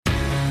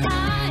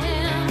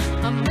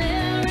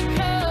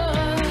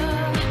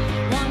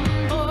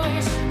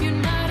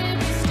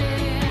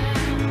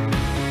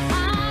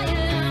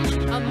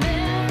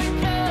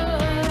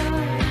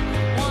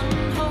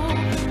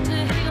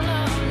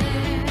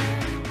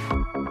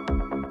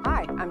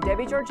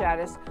Debbie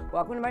Georgatos.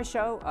 Welcome to my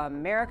show,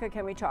 America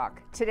Can We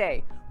Talk?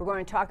 Today, we're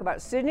going to talk about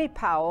Sidney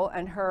Powell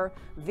and her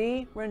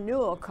The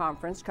Renewal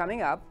conference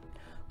coming up.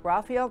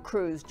 Rafael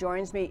Cruz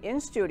joins me in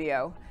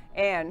studio,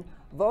 and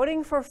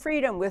voting for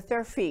freedom with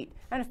their feet.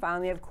 And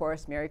finally, of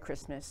course, Merry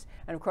Christmas.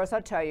 And of course,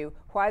 I'll tell you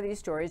why these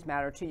stories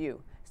matter to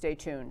you. Stay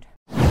tuned.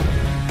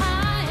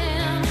 I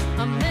am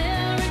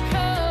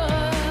America,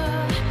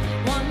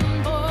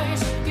 one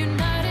voice,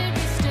 united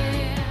we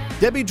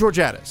stand. Debbie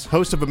Georgatos,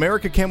 host of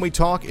America Can We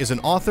Talk, is an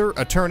author,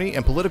 attorney,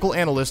 and political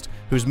analyst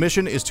whose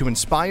mission is to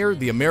inspire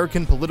the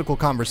American political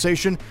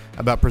conversation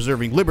about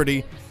preserving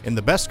liberty in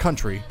the best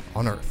country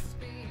on earth.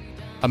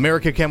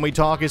 America Can We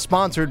Talk is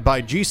sponsored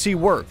by GC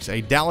Works, a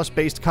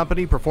Dallas-based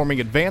company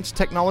performing advanced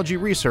technology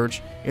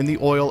research in the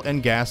oil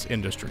and gas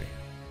industry.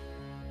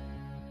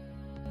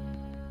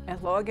 And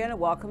hello again, and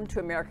welcome to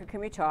America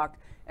Can We Talk,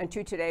 and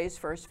to today's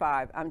First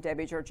Five. I'm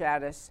Debbie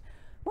Georgatos.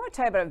 I want to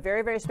tell you about a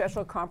very, very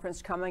special conference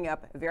coming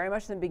up very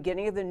much in the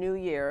beginning of the new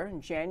year,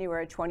 in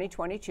January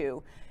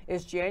 2022.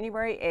 It's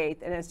January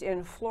 8th, and it's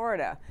in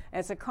Florida. And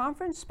it's a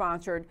conference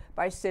sponsored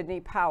by Sidney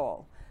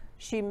Powell.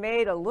 She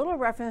made a little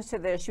reference to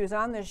this. She was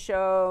on this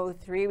show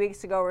 3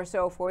 weeks ago or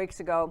so, 4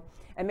 weeks ago,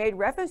 and made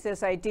reference to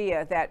this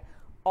idea that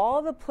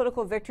all the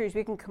political victories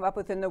we can come up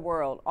with in the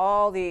world,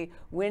 all the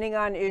winning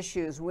on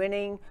issues,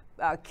 winning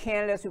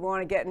candidates we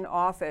want to get in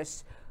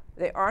office,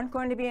 they aren't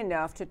going to be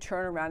enough to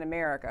turn around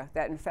America.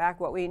 That in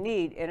fact what we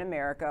need in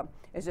America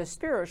is a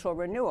spiritual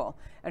renewal.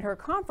 And her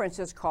conference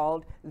is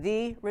called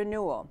The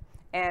Renewal.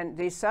 And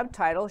the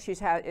subtitle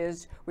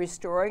is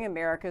Restoring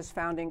America's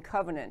Founding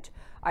Covenant.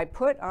 I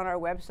put on our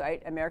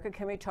website,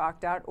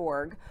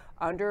 americacanwetalk.org,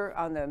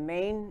 on the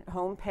main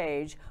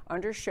homepage,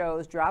 under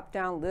shows, drop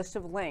down list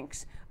of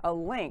links, a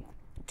link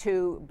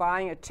to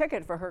buying a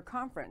ticket for her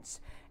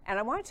conference. And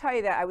I want to tell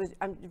you that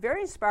I'm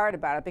very inspired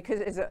about it,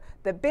 because it's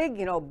the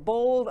big,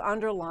 bold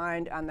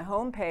underlined on the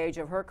homepage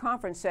of her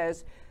conference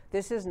says,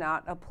 this is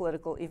not a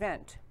political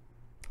event.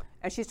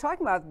 And she's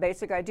talking about the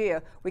basic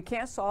idea, we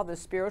can't solve the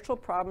spiritual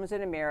problems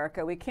in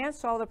America, we can't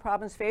solve the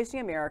problems facing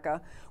America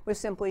with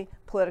simply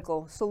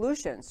political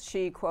solutions.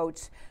 She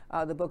quotes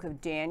the book of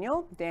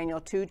Daniel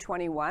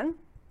 2:21,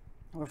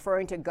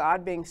 referring to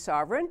God being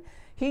sovereign.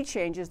 He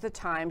changes the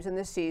times and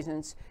the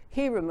seasons.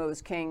 He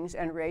removes kings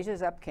and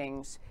raises up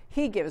kings.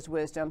 He gives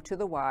wisdom to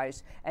the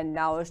wise and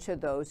knowledge to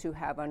those who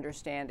have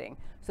understanding.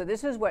 So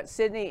this is what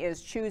Sidney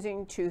is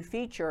choosing to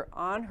feature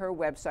on her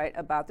website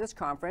about this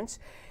conference.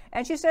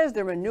 And she says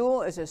the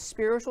renewal is a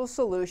spiritual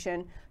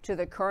solution to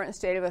the current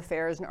state of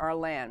affairs in our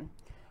land.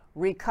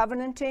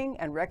 Recovenanting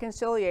and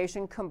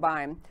reconciliation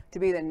combine to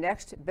be the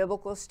next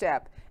biblical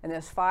step in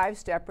this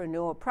 5-step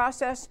renewal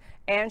process.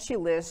 And she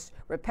lists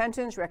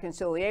repentance,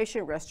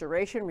 reconciliation,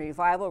 restoration,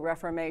 revival,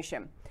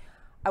 reformation.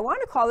 I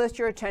want to call this to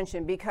your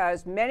attention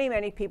because many,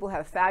 many people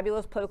have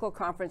fabulous political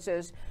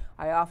conferences.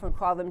 I often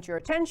call them to your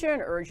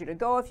attention, urge you to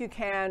go if you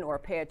can, or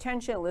pay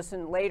attention,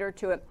 listen later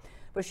to it.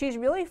 But she's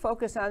really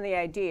focused on the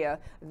idea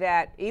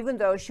that even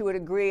though she would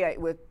agree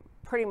with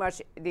pretty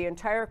much the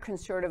entire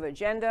conservative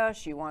agenda,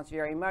 she wants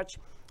very much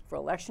for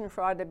election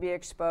fraud to be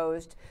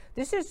exposed.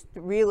 This is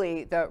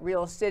really the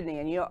real Sidney.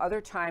 And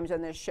other times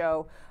on this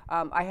show,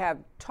 I have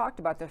talked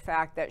about the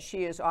fact that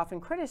she is often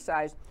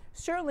criticized,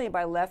 certainly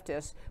by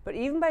leftists, but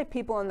even by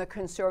people on the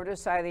conservative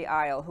side of the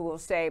aisle who will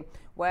say,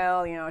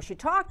 well, she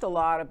talked a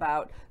lot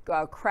about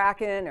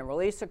Kraken and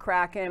release of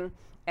Kraken,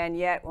 and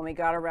yet when we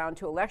got around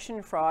to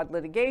election fraud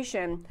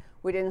litigation,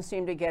 we didn't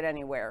seem to get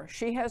anywhere.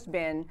 She has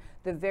been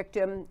the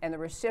victim and the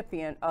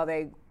recipient of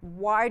a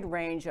wide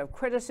range of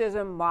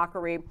criticism,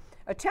 mockery,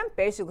 attempt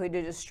basically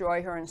to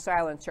destroy her and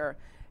silence her.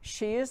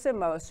 She is the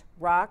most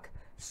rock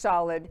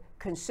solid,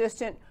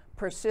 consistent,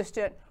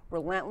 persistent,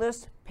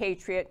 relentless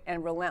patriot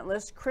and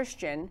relentless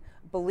Christian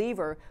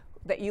believer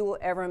that you will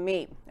ever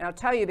meet. And I'll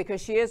tell you,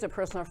 because she is a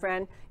personal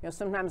friend,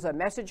 sometimes I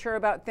message her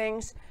about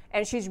things,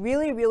 and she's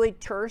really, really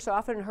terse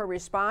often in her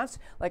response.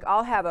 Like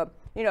I'll have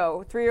 3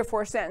 or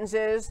 4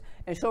 sentences,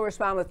 and she'll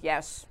respond with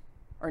yes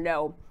or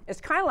no.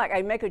 It's kind of like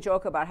I make a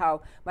joke about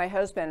how my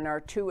husband and our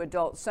 2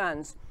 adult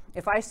sons,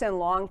 if I send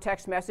long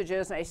text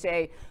messages and I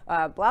say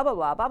blah, blah,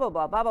 blah, blah, blah,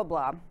 blah, blah, blah,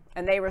 blah,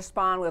 and they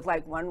respond with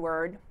like 1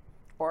 word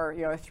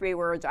or 3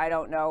 words, I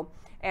don't know.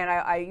 And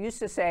I used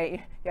to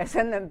say, I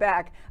send them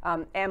back,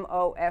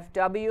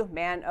 MOFW,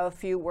 man of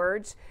few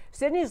words.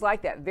 Sidney's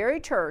like that, very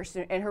terse,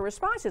 and her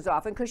response is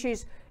often because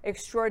she's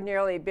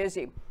extraordinarily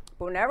busy.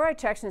 But whenever I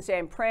text and say,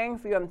 I'm praying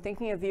for you, I'm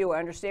thinking of you, I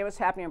understand what's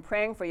happening, I'm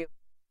praying for you,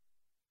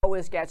 I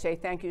always get to say,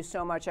 thank you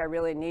so much, I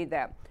really need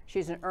that.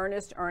 She's an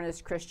earnest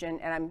Christian,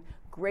 and I'm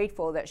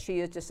grateful that she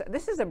is just,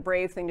 this is a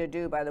brave thing to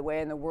do, by the way,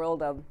 in the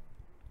world of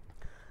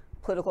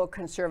political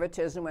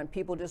conservatism, when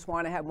people just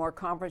want to have more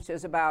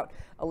conferences about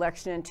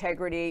election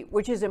integrity,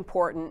 which is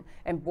important,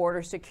 and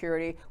border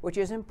security, which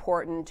is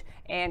important,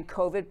 and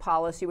COVID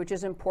policy, which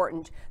is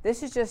important.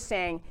 This is just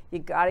saying you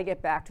got to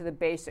get back to the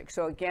basics.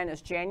 So again,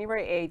 it's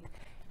January 8th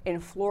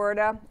in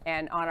Florida,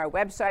 and on our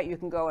website you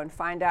can go and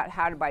find out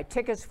how to buy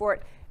tickets for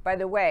it. By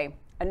the way,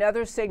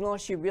 another signal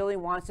she really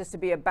wants us to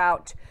be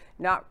about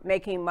not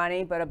making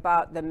money, but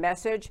about the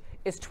message,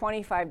 is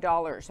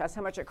 $25. That's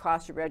how much it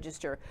costs to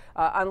register,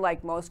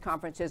 unlike most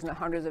conferences in the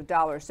hundreds of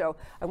dollars. So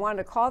I wanted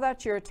to call that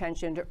to your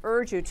attention, to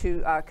urge you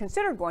to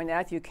consider going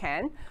that if you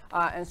can,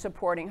 and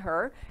supporting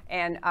her.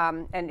 And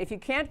if you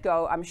can't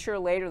go, I'm sure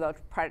later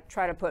they'll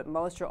try to put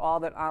most or all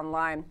of it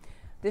online.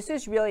 This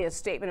is really a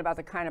statement about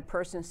the kind of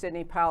person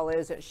Sidney Powell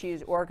is, that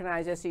she's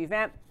organized this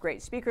event,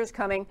 great speakers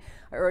coming.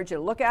 I urge you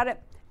to look at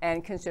it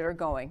and consider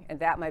going. And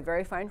that, my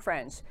very fine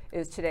friends,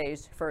 is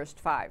today's First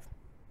Five.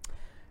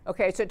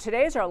 Okay, so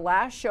today is our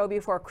last show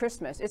before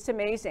Christmas. It's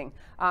amazing.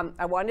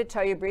 I wanted to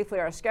tell you briefly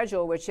our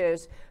schedule, which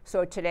is,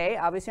 so today,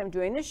 obviously I'm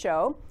doing the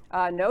show,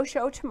 no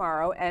show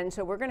tomorrow, and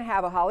so we're going to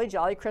have a holly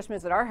jolly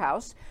Christmas at our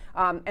house.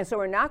 And so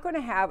we're not going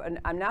to have,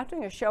 I'm not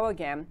doing a show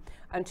again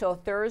until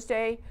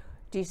Thursday,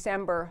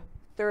 December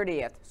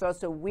 30th. So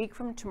it's a week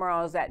from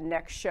tomorrow is that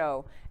next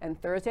show. And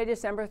Thursday,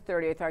 December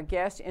 30th, our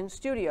guest in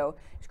studio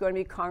is going to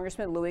be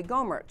Congressman Louis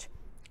Gohmert.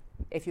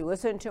 If you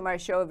listen to my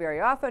show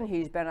very often,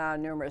 he's been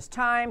on numerous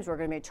times. We're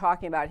going to be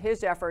talking about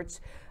his efforts.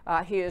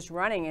 He is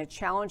running and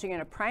challenging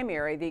in a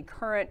primary the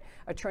current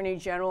Attorney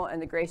General in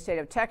the great state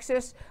of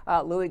Texas,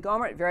 Louis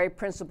Gohmert, very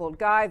principled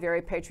guy,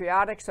 very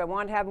patriotic. So I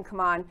wanted to have him come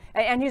on,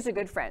 and he's a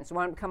good friend. So I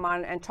wanted him to come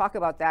on and talk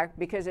about that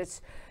because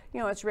it's, you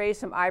know, it's raised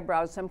some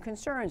eyebrows, some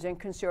concerns in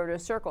conservative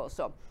circles.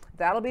 So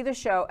that'll be the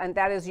show, and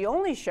that is the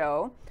only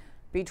show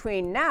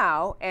between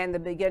now and the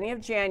beginning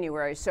of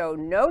January. So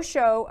no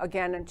show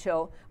again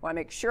until, I want to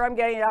make sure I'm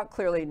getting it out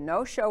clearly,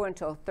 no show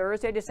until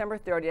Thursday, December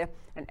 30th.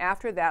 And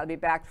after that, I'll be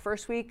back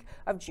first week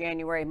of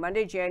January,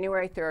 Monday,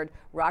 January 3rd,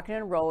 rocking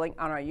and rolling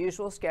on our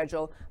usual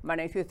schedule,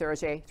 Monday through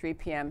Thursday, 3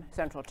 p.m.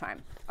 Central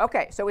Time.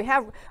 Okay, so we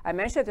have, I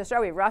mentioned at the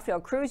start, we have Rafael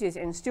Cruz. He's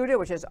in studio,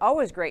 which is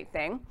always a great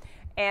thing.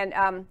 And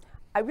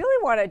I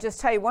really want to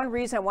just tell you one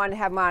reason I wanted to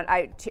have him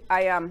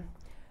on.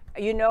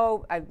 You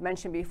know, I've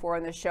mentioned before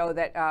in the show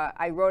that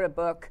I wrote a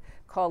book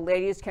called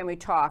Ladies, Can We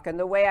Talk? And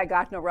the way I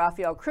got to know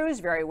Rafael Cruz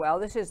very well,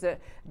 this is the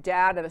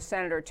dad of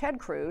Senator Ted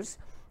Cruz,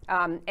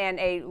 and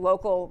a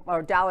local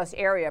or Dallas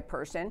area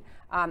person.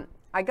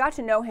 I got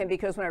to know him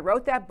because when I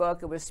wrote that book,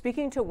 it was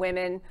speaking to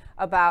women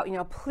about, you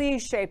know,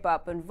 please shape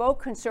up and vote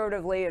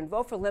conservatively and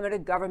vote for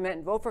limited government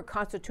and vote for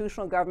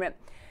constitutional government.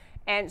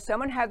 And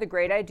someone had the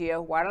great idea,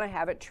 why don't I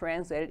have it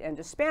translated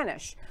into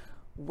Spanish?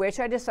 Which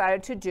I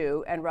decided to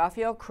do, and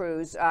Rafael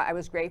Cruz, I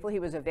was grateful he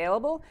was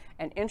available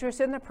and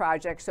interested in the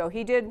project, so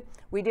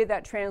we did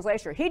that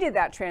translation. He did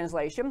that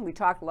translation. We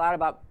talked a lot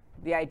about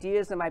the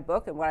ideas in my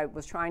book and what I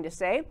was trying to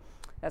say.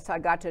 That's how I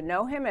got to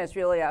know him as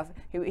really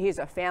he's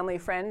a family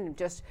friend, and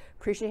just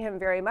appreciate him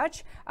very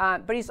much.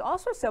 But he's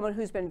also someone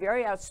who's been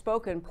very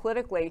outspoken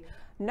politically,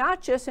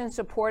 not just in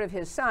support of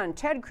his son,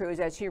 Ted Cruz,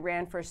 as he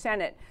ran for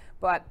Senate,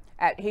 but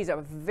he's a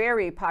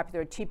very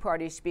popular Tea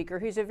Party speaker.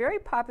 He's a very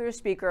popular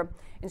speaker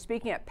in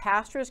speaking at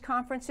pastors'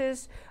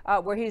 conferences,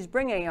 where he's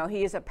bringing,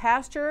 he is a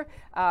pastor,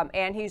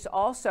 and he's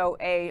also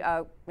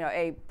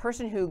a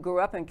person who grew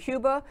up in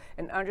Cuba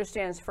and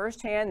understands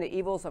firsthand the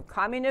evils of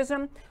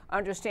communism,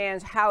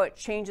 understands how it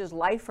changes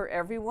life for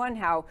everyone,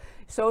 how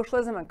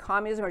socialism and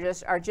communism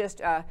are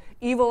just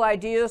evil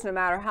ideas, no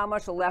matter how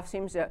much the left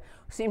seems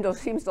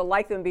to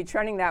like them be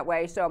trending that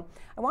way. So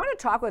I want to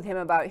talk with him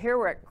about, here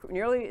we're at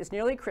it's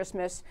nearly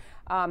Christmas,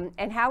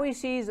 and how he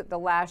sees the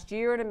last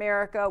year in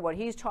America, what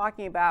he's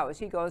talking about as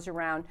he goes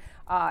around,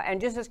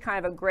 and just as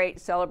kind of a great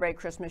Celebrate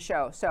Christmas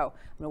show. So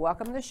I'm going to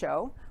welcome to the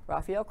show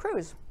Rafael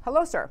Cruz.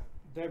 Hello, sir.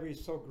 Debbie,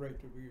 it's so great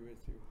to be with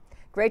you.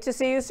 Great to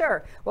see you,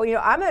 sir. Well,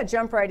 I'm going to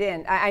jump right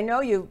in. I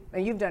know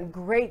you've done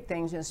great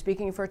things in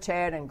speaking for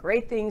TED and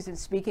great things in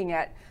speaking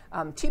at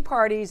tea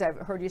parties. I've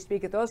heard you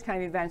speak at those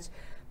kind of events.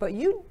 But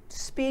you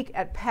speak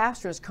at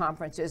pastors'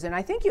 conferences, and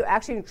I think you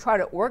actually try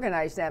to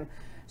organize them.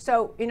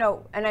 So,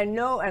 and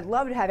I'd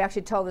love to have you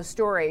actually tell the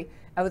story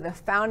of the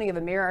founding of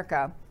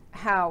America,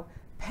 how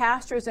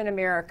pastors in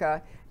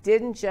America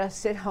didn't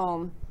just sit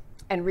home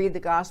and read the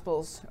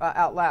Gospels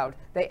out loud.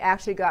 They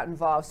actually got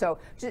involved. So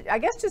I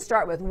guess to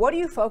start with, what do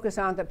you focus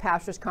on at the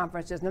pastors'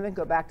 conferences? And then we can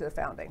go back to the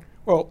founding.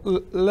 Well,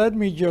 let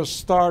me just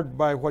start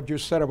by what you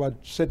said about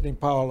Sidney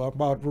Powell,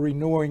 about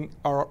renewing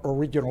our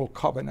original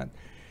covenant.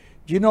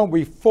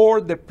 Before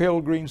the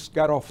Pilgrims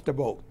got off the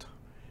boat,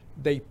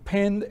 they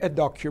penned a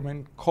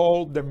document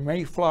called the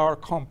Mayflower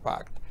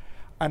Compact,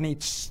 and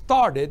it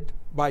started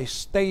by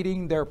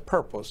stating their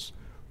purpose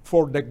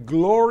for the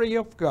glory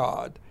of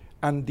God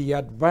and the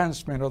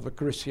advancement of the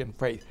Christian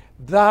faith.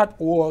 That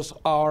was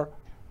our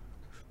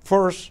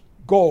first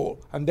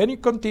goal. And then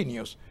it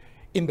continues,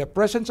 in the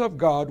presence of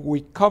God,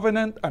 we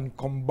covenant and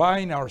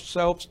combine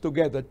ourselves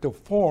together to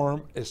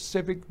form a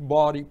civic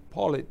body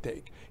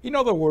politic. In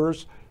other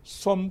words,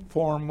 some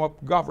form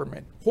of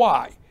government.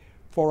 Why?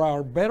 For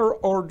our better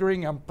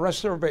ordering and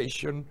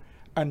preservation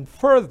and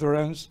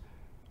furtherance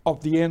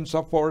of the ends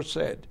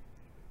aforesaid.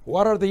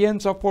 What are the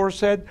ends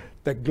aforesaid?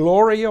 The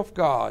glory of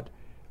God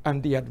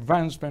and the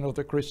advancement of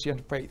the Christian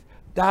faith.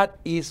 That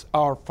is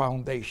our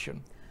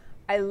foundation.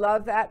 I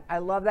love that. I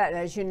love that. And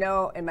as you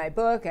know, in my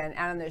book and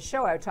on this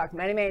show, I've talked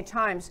many, many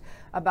times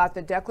about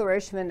the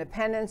Declaration of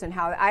Independence and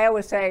how I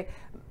always say,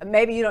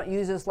 maybe you don't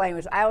use this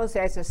language, I always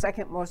say it's the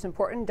second most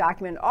important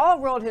document in all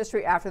of world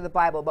history after the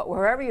Bible, but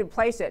wherever you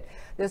place it,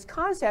 this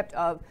concept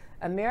of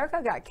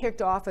America got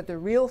kicked off at the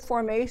real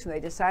formation. They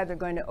decided they're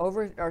going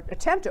to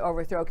attempt to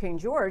overthrow King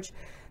George,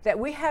 that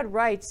we had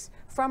rights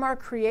from our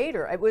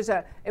Creator. It was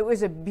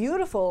a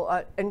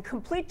beautiful and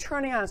complete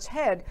turning on its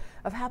head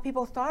of how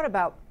people thought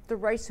about the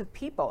rights of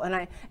people,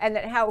 and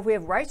that how if we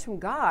have rights from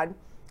God,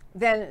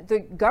 then the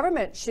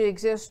government should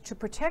exist to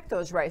protect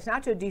those rights,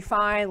 not to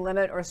define,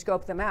 limit, or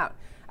scope them out.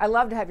 I'd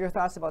love to have your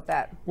thoughts about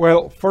that.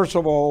 Well, first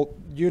of all,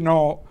 you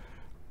know,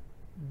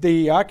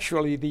 the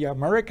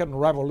American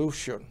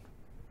Revolution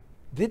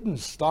didn't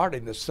start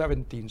in the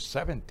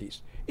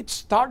 1770s. It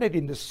started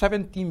in the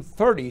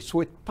 1730s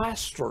with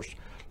pastors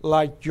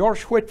like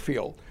George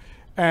Whitefield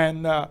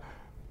and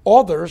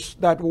others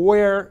that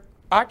were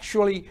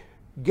actually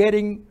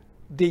getting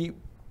the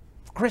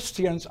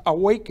Christians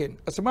awakened.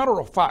 As a matter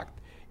of fact,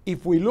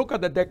 if we look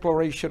at the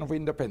Declaration of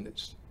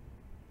Independence,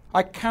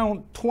 I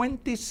count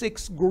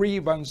 26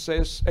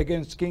 grievances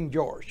against King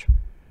George.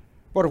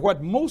 But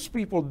what most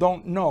people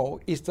don't know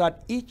is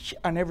that each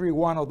and every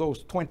one of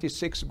those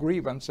 26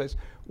 grievances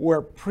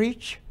were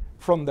preached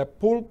from the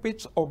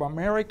pulpits of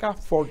America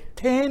for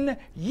 10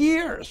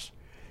 years.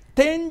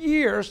 10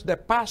 years, the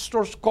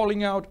pastors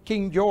calling out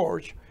King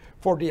George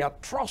for the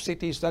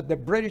atrocities that the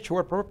British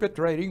were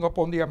perpetrating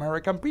upon the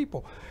American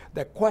people.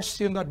 The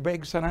question that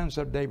begs an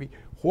answer, David,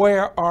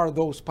 where are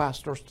those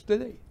pastors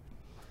today?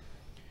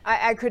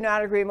 I could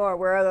not agree more.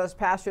 Where are those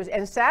pastors?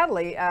 And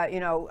sadly, you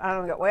know, I don't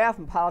want to get way off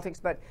in politics,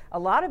 but a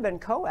lot have been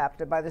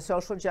co-opted by the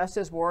social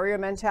justice warrior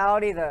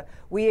mentality.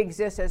 We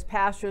exist as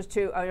pastors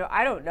to,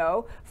 I don't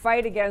know,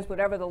 fight against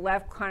whatever the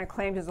left kind of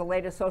claims is the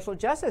latest social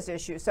justice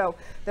issue. So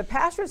the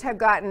pastors have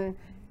gotten,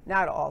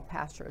 not all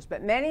pastors,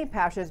 but many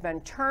pastors have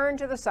been turned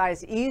to the side.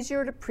 It's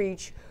easier to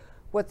preach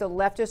what the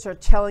leftists are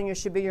telling you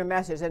should be your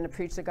message than to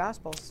preach the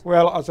Gospels.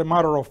 Well, as a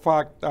matter of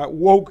fact,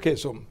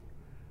 wokeism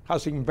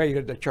has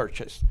invaded the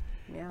churches.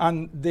 Yeah.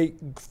 And the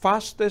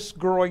fastest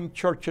growing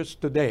churches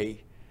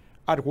today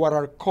are what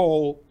are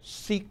called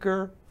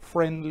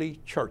seeker-friendly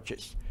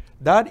churches.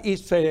 That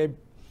is a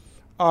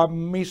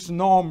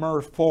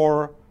misnomer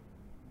for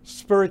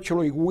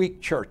spiritually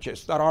weak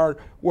churches that are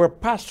where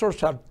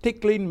pastors are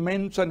tickling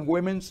men's and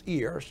women's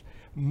ears,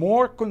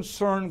 more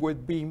concerned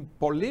with being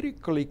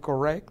politically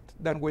correct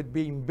than with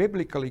being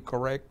biblically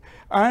correct.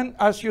 And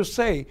as you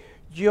say,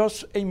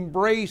 just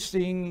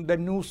embracing the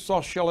new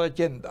social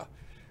agenda,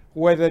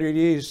 whether it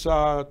is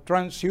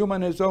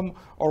transhumanism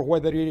or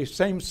whether it is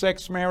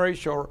same-sex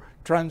marriage or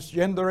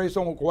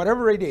transgenderism or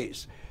whatever it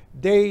is.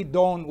 They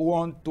don't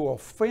want to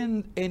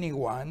offend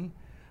anyone,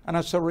 and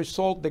as a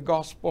result, the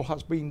gospel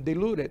has been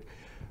diluted.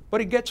 But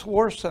it gets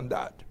worse than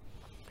that.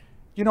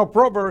 You know,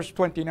 Proverbs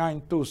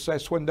 29:2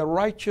 says, when the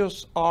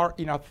righteous are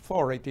in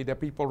authority, the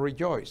people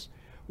rejoice.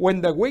 When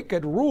the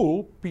wicked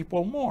rule,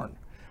 people mourn.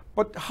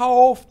 But how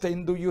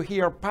often do you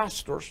hear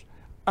pastors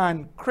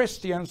and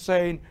Christians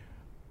saying,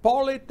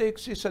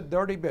 politics is a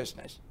dirty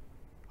business.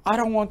 I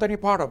don't want any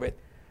part of it.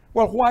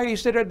 Well, why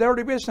is it a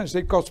dirty business?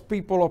 Because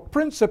people of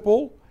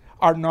principle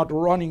are not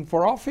running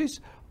for office,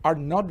 are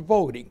not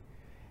voting.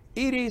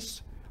 It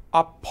is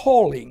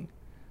appalling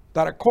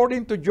that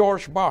according to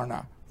George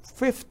Barna,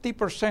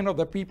 50% of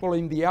the people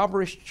in the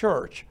average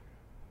church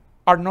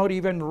are not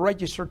even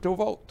registered to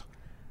vote.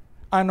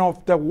 And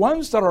of the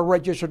ones that are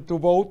registered to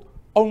vote,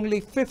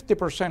 only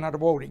 50% are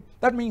voting.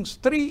 That means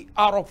 3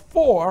 out of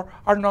 4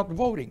 are not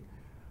voting.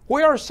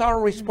 Where's our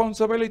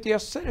responsibility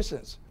as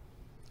citizens?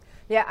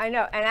 Yeah, I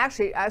know. And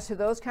actually, as to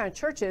those kind of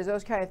churches,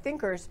 those kind of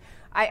thinkers,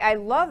 I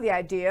love the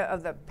idea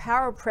of the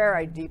power of prayer.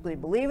 I deeply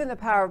believe in the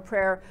power of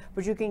prayer,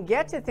 but you can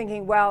get to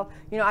thinking, well,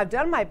 you know, I've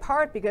done my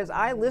part because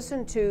I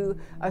listened to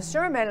a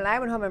sermon and I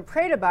went home and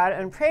prayed about it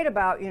and prayed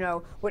about, you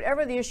know,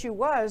 whatever the issue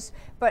was.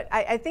 But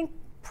I think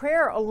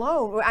prayer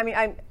alone, I mean,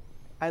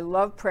 I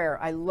love prayer.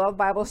 I love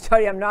Bible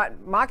study. I'm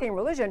not mocking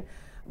religion.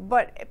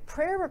 But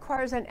prayer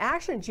requires an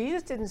action.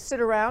 Jesus didn't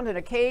sit around in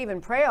a cave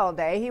and pray all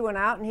day. He went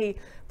out and he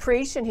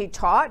preached and he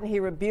taught and he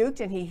rebuked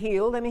and he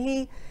healed. I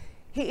mean,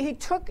 he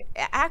took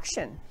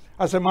action.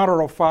 As a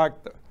matter of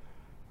fact,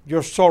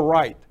 you're so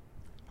right.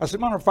 As a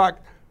matter of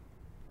fact,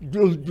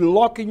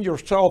 locking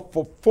yourself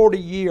for 40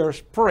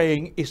 years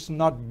praying is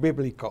not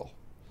biblical.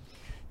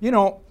 You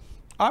know,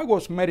 I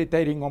was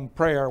meditating on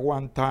prayer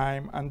one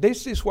time, and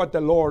this is what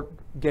the Lord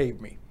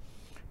gave me.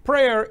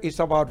 Prayer is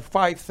about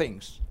 5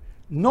 things.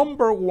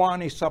 Number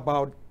 1 is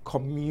about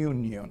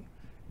communion.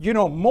 You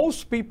know,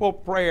 most people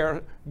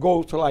prayer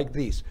goes like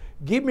this.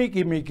 Give me,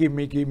 give me, give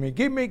me, give me,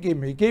 give me, give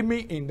me, give me,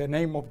 in the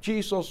name of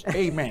Jesus,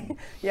 amen.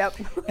 Yep.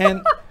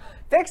 And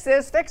fix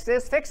this, fix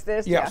this, fix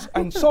this. Yes,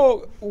 yeah. And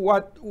so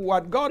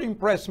what God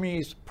impressed me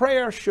is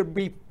prayer should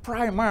be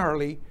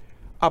primarily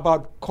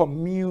about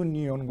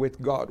communion with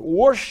God.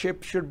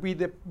 Worship should be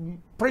the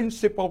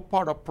principal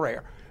part of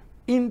prayer.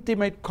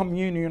 Intimate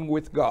communion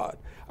with God.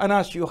 And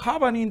as you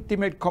have an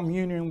intimate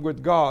communion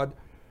with God,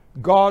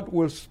 God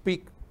will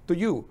speak to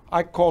you.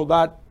 I call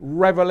that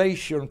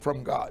revelation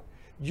from God.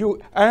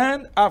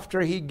 And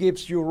after he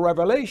gives you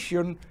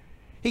revelation,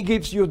 he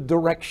gives you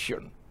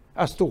direction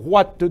as to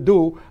what to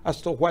do,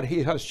 as to what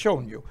he has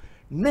shown you.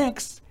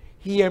 Next,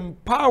 he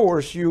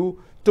empowers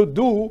you to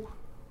do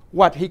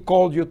what he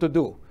called you to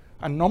do.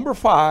 And number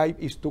 5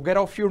 is to get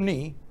off your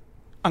knee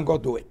and go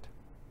do it.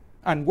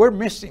 And we're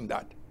missing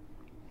that.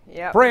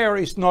 Yep. Prayer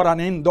is not an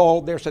end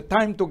all. There's a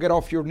time to get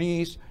off your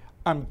knees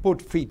and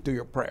put feet to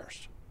your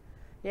prayers.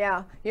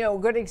 Yeah, you know, a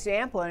good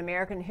example in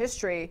American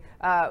history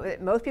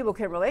that most people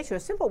can relate to, a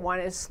simple one,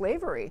 is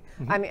slavery.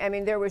 Mm-hmm. I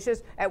mean, there was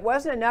just, it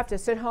wasn't enough to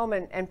sit home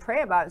and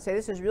pray about it and say,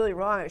 this is really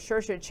wrong, it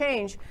sure should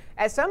change.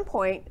 At some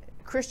point,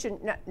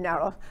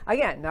 not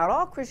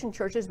all Christian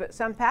churches, but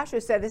some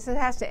pastors said this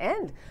has to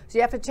end. So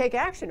you have to take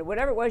action.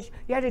 Whatever it was,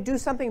 you had to do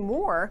something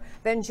more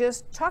than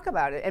just talk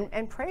about it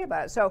and pray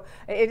about it. So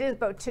it is,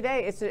 but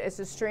today it's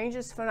the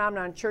strangest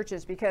phenomenon in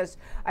churches, because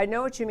I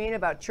know what you mean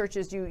about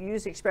churches. You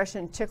use the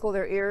expression tickle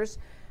their ears.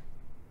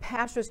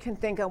 Pastors can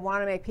think, I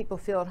want to make people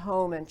feel at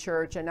home in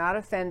church and not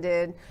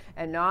offended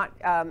and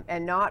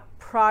not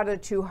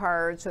prodded too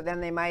hard, so then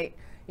they might,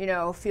 you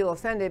know, feel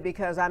offended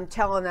because I'm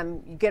telling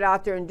them, get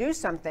out there and do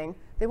something.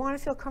 They want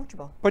to feel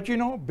comfortable. But you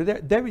know,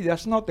 David,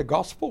 that's not the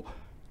gospel.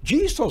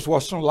 Jesus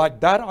wasn't like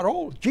that at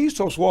all.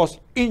 Jesus was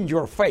in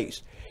your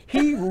face.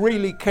 He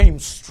really came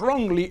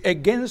strongly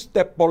against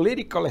the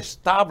political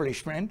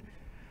establishment.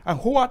 And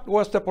what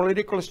was the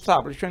political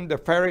establishment? The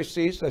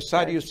Pharisees, the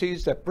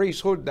Sadducees, the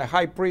priesthood, the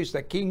high priest,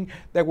 the king.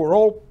 They were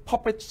all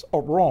puppets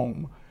of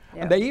Rome.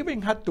 Yep. And they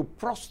even had to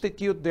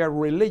prostitute their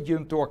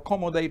religion to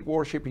accommodate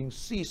worshiping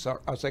Caesar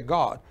as a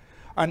god.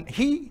 And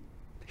he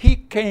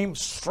came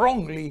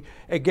strongly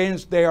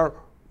against their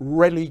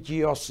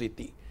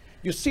religiosity.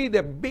 You see,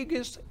 the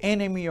biggest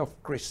enemy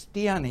of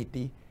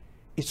Christianity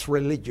is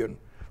religion.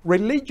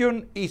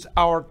 Religion is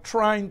our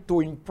trying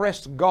to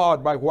impress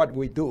God by what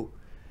we do.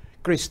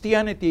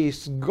 Christianity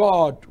is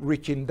God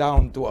reaching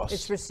down to us.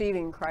 It's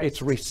receiving Christ.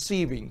 It's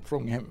receiving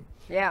from him.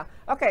 Yeah.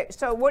 Okay.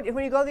 So when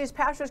you go to these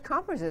pastors'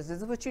 conferences, is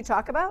this what you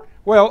talk about?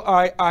 Well,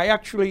 I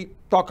actually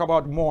talk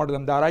about more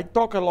than that. I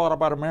talk a lot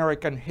about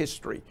American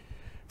history.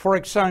 For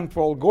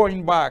example,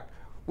 going back,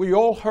 we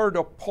all heard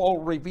of Paul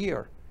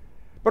Revere.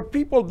 But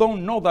people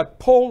don't know that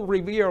Paul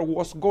Revere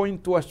was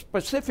going to a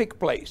specific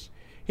place.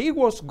 He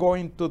was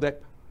going to the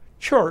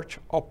church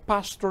of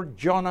Pastor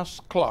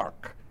Jonas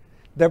Clark.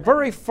 The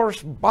very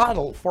first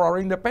battle for our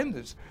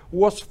independence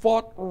was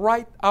fought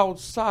right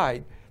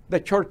outside the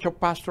church of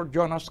Pastor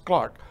Jonas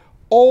Clark.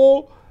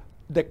 All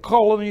the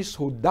colonists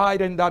who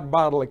died in that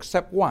battle,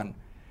 except one,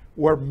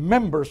 were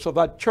members of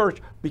that church,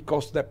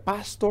 because the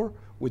pastor,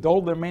 with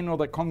all the men of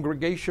the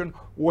congregation,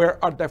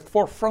 were at the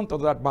forefront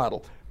of that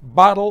battle.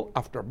 Battle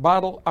after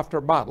battle after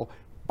battle.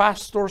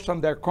 Pastors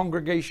and their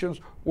congregations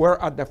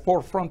were at the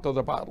forefront of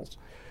the battles.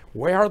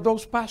 Where are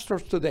those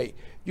pastors today?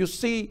 You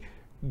see,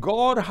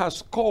 God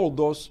has called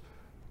us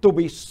to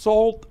be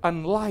salt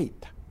and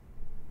light.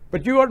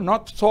 But you are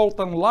not salt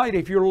and light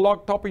if you're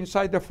locked up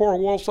inside the four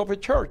walls of a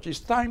church. It's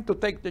time to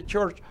take the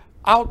church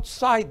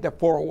outside the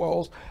four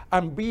walls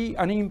and be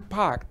an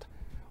impact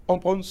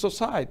upon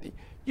society.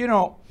 You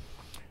know,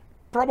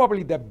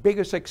 probably the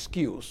biggest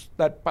excuse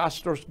that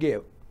pastors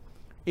give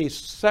is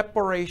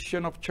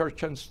separation of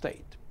church and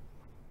state.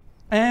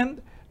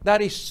 And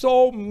that is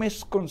so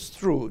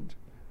misconstrued.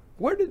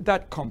 Where did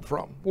that come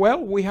from?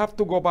 Well, we have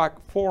to go back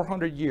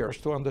 400 years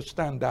to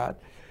understand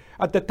that.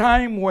 At the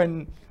time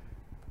when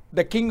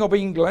the King of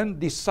England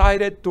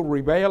decided to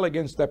rebel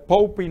against the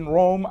Pope in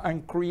Rome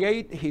and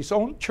create his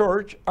own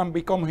church and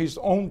become his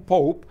own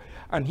Pope,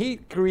 and he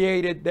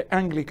created the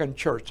Anglican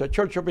Church, the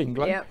Church of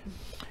England. Yep.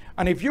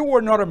 And if you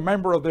were not a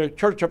member of the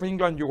Church of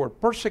England, you were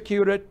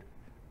persecuted.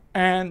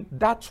 And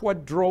that's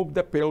what drove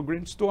the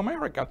pilgrims to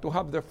America, to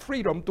have the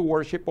freedom to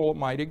worship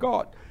Almighty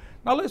God.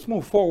 Now let's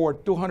move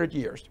forward 200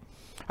 years.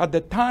 At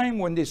the time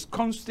when this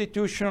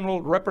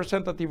constitutional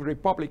representative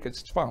republic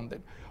is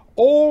founded,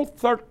 all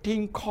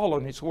 13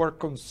 colonies were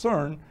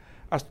concerned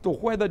as to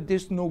whether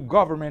this new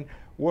government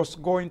was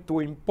going to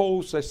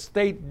impose a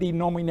state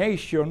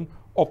denomination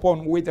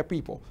upon we the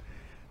people.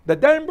 The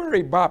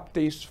Danbury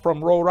Baptists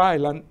from Rhode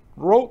Island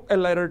wrote a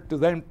letter to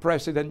then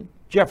President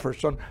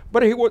Jefferson,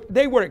 but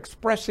they were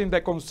expressing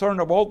the concern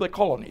of all the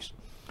colonies.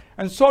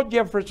 And so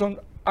Jefferson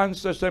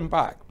answers them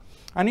back.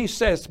 And he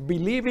says,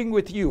 believing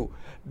with you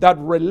that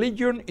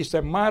religion is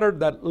a matter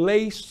that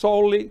lays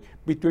solely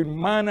between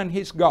man and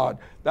his God,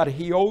 that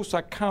he owes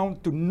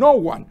account to no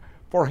one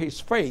for his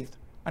faith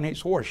and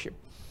his worship.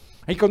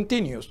 He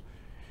continues,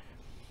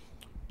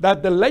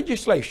 that the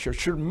legislature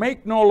should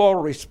make no law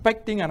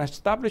respecting an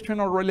establishment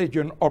of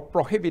religion or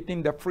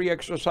prohibiting the free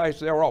exercise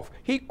thereof.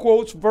 He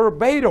quotes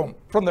verbatim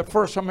from the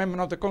First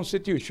Amendment of the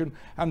Constitution,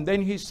 and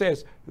then he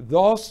says,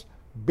 thus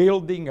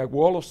building a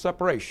wall of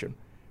separation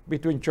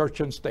between church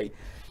and state.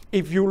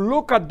 If you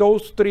look at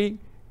those three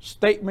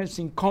statements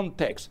in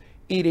context,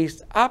 it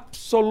is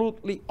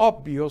absolutely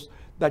obvious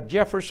that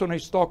Jefferson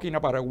is talking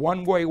about a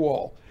one-way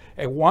wall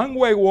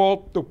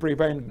to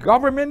prevent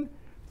government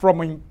from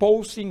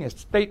imposing a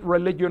state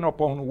religion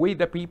upon we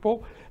the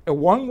people, a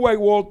one-way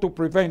wall to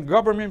prevent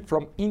government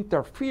from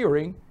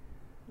interfering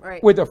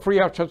with the free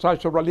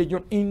exercise of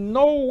religion. In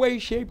no way,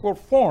 shape, or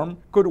form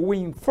could we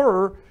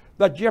infer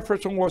that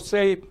Jefferson was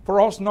saying for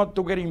us not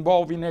to get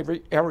involved in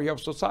every area of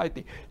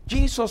society.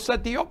 Jesus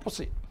said the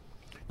opposite.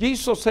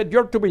 Jesus said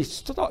you're to be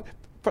stopped.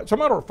 As a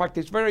matter of fact,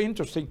 it's very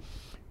interesting.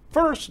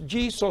 First,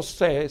 Jesus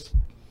says,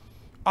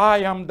 I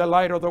am the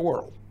light of the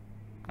world.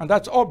 And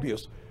that's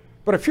obvious.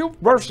 But a few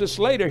verses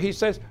later, he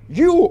says,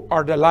 you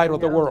are the light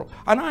of the world.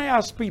 And I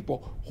ask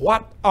people,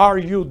 what are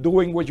you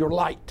doing with your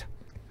light?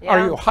 Yeah.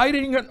 Are you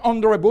hiding it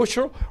under a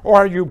bushel, or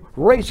are you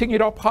raising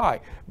it up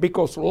high?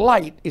 Because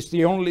light is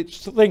the only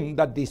thing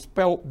that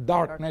dispels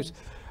darkness.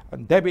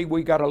 And Debbie,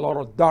 we got a lot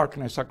of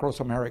darkness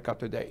across America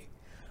today.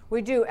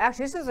 We do.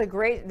 Actually, this is a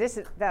great,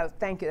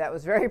 thank you. That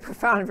was very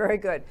profound and very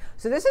good.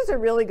 So this is a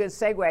really good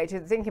segue to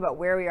thinking about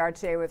where we are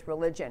today with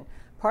religion.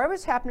 Part of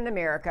what's happened in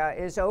America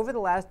is over the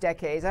last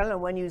decades, I don't know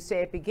when you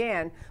say it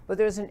began, but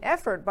there's an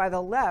effort by the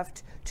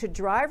left to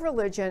drive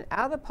religion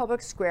out of the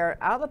public square,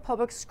 out of the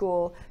public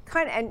school,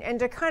 and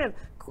to kind of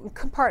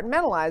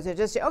compartmentalize it.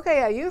 Just say, okay,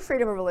 yeah, you have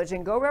freedom of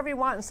religion, go wherever you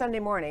want on Sunday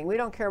morning. We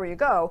don't care where you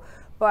go,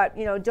 but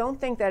don't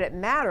think that it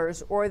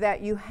matters or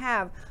that you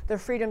have the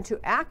freedom to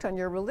act on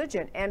your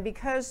religion. And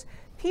because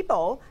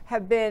people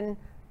have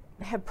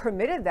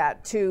permitted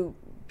that to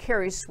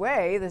carry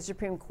sway, the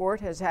Supreme Court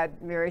has had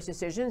various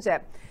decisions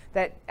that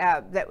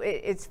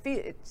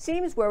it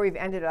seems where we've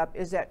ended up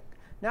is that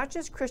not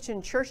just Christian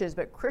churches,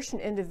 but Christian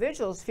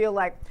individuals feel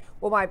like,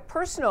 well, my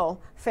personal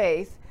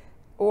faith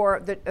or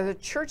the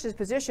church's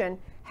position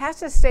has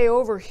to stay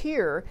over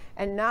here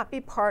and not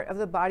be part of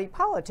the body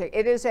politic.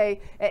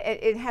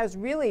 It has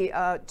really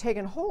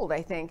taken hold,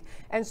 I think.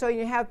 And so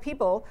you have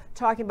people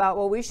talking about,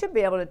 well, we should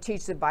be able to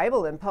teach the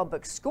Bible in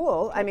public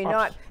school. I mean,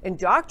 not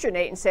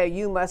indoctrinate and say,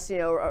 you must,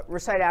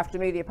 recite after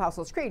me the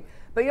Apostles' Creed.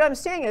 But what I'm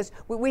saying is,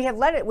 we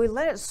let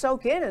it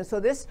soak in. And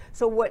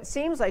so what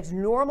seems like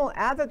normal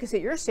advocacy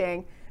you're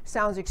saying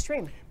sounds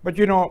extreme. But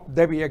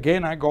Debbie,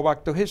 again, I go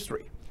back to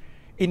history.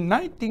 In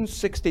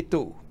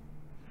 1962,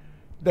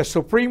 the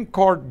Supreme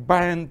Court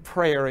banned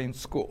prayer in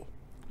school.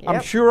 Yep.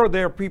 I'm sure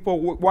there are people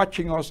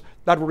watching us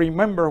that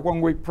remember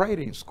when we prayed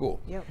in school.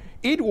 Yep.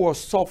 It was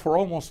so for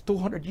almost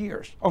 200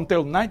 years, until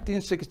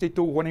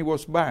 1962 when it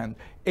was banned.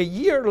 A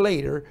year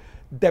later,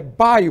 the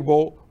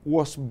Bible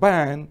was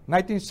banned.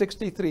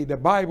 1963, the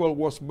Bible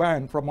was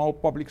banned from all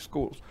public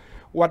schools.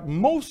 What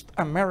most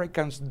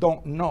Americans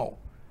don't know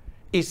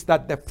is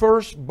that the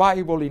first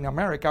Bible in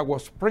America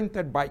was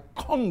printed by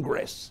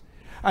Congress.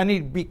 And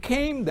it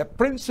became the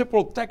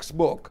principal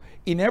textbook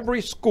in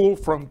every school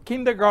from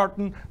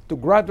kindergarten to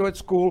graduate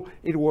school.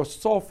 It was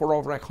so for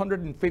over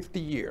 150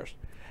 years.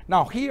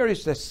 Now, here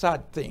is the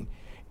sad thing.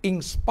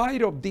 In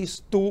spite of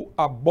these two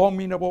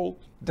abominable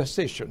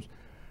decisions,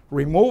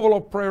 removal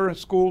of prayer in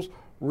schools,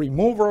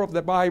 removal of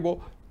the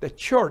Bible, the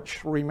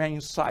church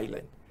remains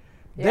silent.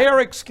 Yep. Their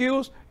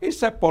excuse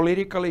is a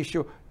political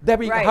issue.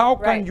 Debbie, how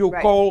can you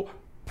call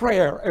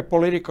prayer a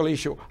political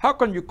issue? How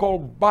can you call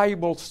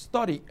Bible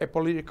study a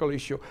political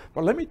issue?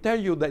 But let me tell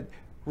you the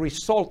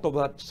result of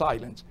that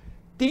silence.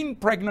 Teen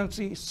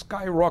pregnancy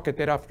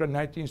skyrocketed after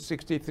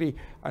 1963,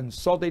 and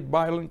so did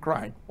violent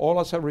crime, all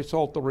as a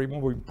result of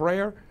removing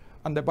prayer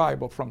and the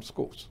Bible from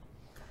schools.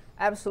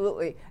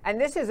 Absolutely. And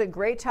this is a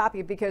great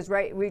topic because,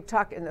 we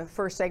talked in the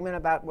first segment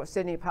about what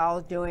Sidney Powell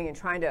is doing and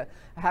trying to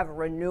have a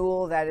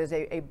renewal that is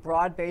a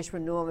broad-based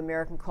renewal of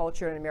American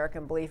culture and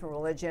American belief in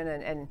religion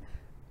and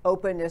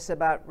openness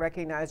about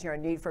recognizing our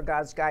need for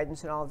God's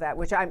guidance and all of that,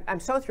 which I'm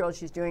so thrilled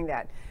she's doing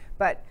that.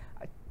 But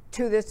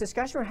to this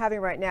discussion we're having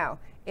right now,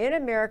 in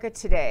America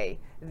today,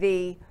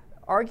 the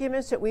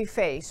arguments that we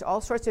face, all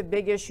sorts of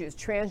big issues,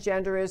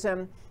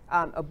 transgenderism,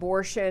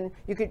 abortion,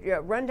 you could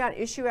run down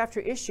issue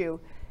after issue,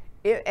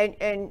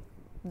 I'm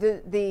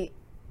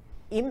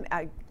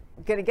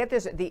gonna get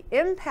this, the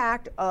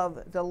impact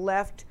of the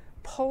left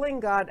pulling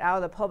God out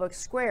of the public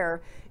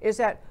square is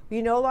that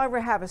we no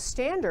longer have a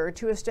standard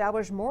to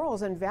establish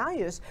morals and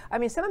values. I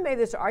mean, someone made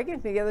this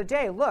argument to me the other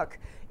day. Look,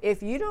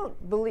 if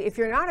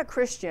you're not a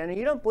Christian and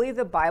you don't believe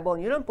the Bible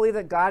and you don't believe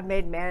that God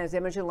made man in his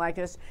image and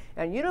likeness,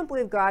 and you don't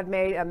believe God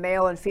made a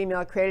male and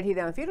female, created he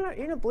them, if you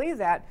don't believe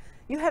that,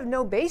 you have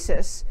no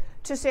basis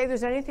to say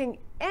there's anything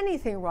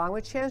wrong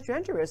with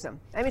transgenderism.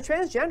 I mean,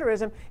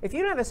 transgenderism, if you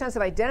don't have a sense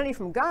of identity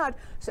from God,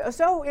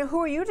 so who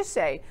are you to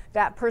say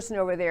that person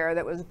over there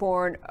that was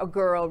born a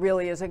girl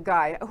really is a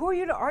guy? Who are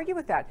you to argue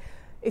with that?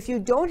 If you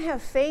don't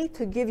have faith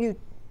to give you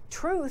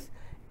truth,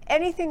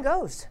 anything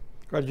goes.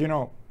 But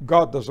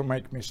God doesn't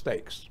make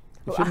mistakes.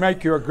 If he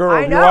make you a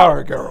girl, you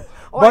are a girl.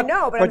 Oh, I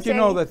know, but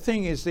the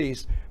thing is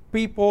this,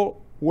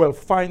 people will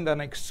find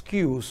an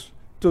excuse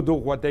to do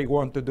what they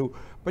want to do.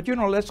 But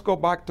let's go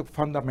back to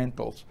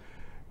fundamentals.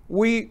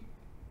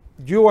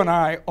 You and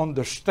I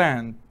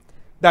understand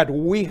that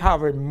we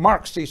have a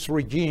Marxist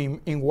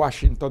regime in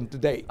Washington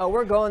today. Oh,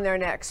 we're going there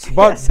next.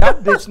 But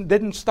that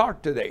didn't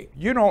start today.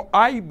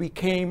 I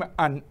became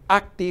an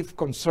active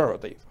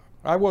conservative.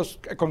 I was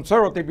a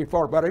conservative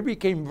before, but I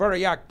became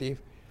very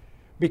active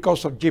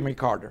because of Jimmy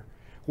Carter.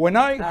 When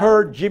I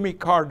heard Jimmy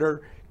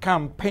Carter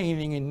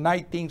campaigning in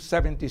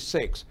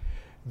 1976,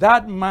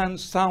 that man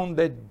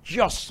sounded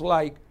just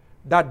like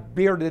that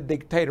bearded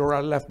dictator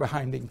I left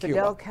behind in Cuba.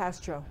 Fidel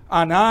Castro.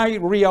 And I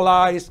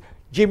realized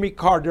Jimmy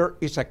Carter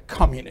is a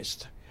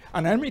communist.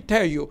 And let me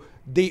tell you,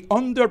 the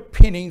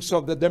underpinnings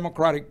of the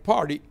Democratic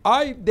Party,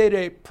 I did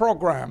a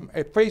program,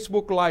 a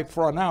Facebook Live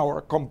for an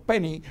hour,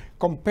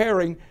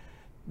 comparing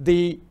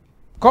the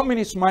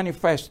Communist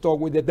Manifesto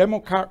with the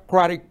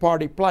Democratic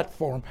Party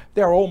platform.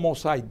 They're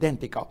almost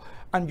identical.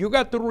 And you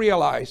got to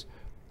realize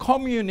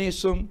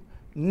communism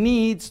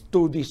needs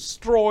to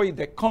destroy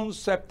the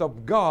concept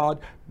of God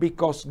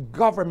because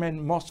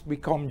government must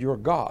become your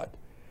God.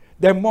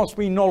 There must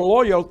be no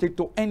loyalty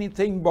to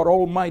anything but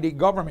almighty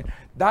government.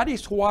 That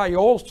is why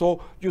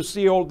also you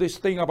see all this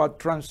thing about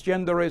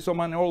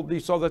transgenderism and all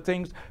these other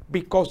things,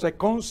 because the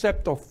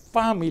concept of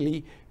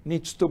family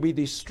needs to be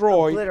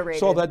destroyed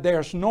so that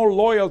there's no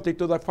loyalty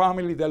to the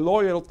family. The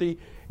loyalty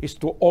is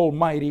to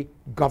almighty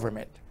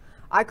government.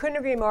 I couldn't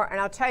agree more, and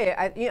I'll tell you,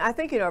 I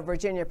think you know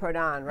Virginia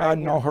Prodan, right? I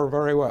know her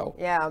very well.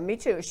 Yeah, me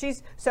too.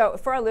 So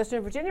for our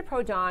listeners, Virginia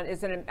Prodan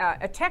is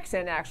a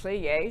Texan,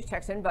 actually. Yay,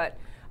 Texan, but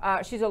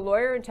she's a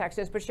lawyer in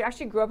Texas, but she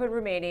actually grew up in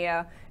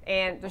Romania,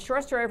 and the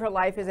short story of her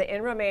life is that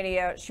in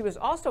Romania, she was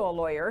also a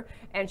lawyer,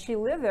 and she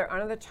lived there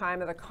under the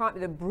time of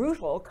the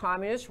brutal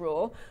communist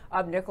rule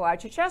of Nicolae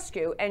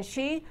Ceausescu, and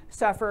she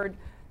suffered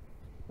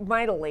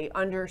mightily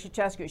under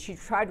Ceausescu. She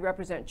tried to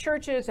represent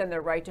churches and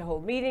their right to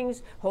hold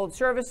meetings, hold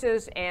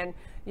services, and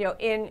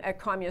in a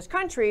communist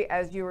country,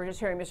 as you were just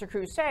hearing Mr.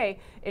 Cruz say,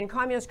 in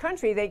communist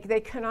country,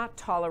 they cannot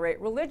tolerate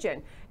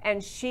religion.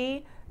 And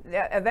she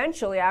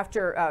eventually,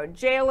 after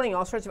jailing,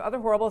 all sorts of other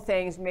horrible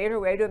things, made her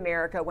way to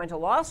America, went to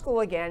law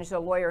school again. She's a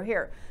lawyer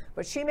here.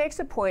 But she makes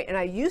a point, and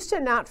I used to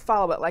not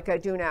follow it like I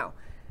do now.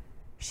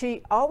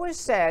 She always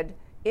said,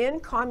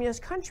 in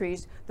communist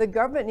countries, the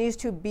government needs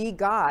to be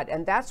God.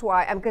 And that's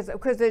why, because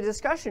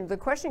the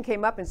question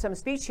came up in some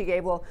speech she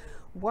gave, well,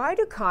 why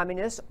do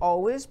communists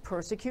always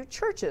persecute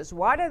churches?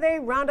 Why do they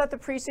round up the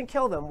priests and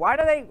kill them? Why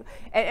do they,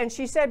 and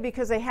she said,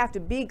 because they have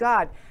to be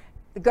God.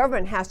 The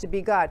government has to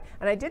be God.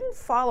 And I didn't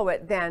follow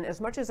it then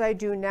as much as I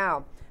do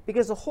now,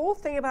 because the whole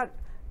thing about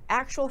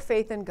actual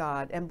faith in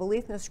God and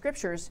belief in the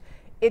scriptures,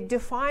 it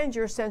defines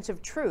your sense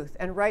of truth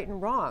and right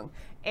and wrong.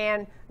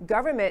 And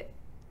government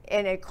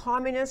in a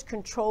communist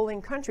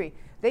controlling country,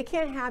 they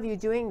can't have you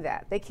doing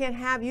that. They can't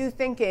have you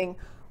thinking,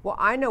 well,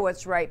 I know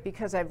what's right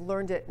because I've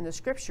learned it in the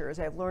scriptures.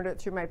 I've learned it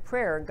through my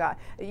prayer. And God,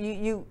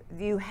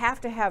 you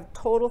have to have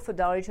total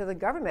fidelity to the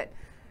government.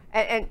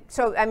 And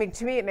so, I mean,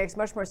 to me, it makes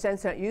much more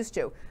sense than it used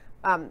to.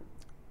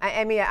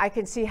 I mean, I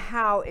can see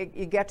how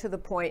you get to the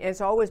point, and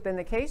it's always been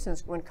the case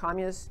since when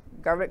communist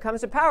government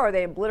comes to power,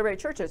 they obliterate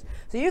churches.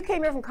 So you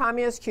came here from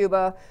communist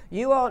Cuba.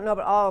 You all know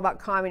all about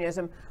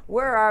communism.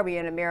 Where are we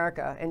in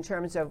America in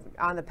terms of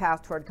on the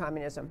path toward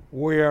communism?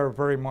 We are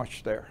very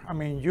much there. I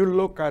mean, you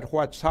look at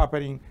what's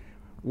happening.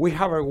 We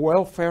have a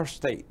welfare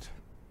state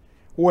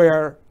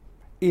where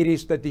it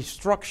is the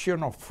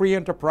destruction of free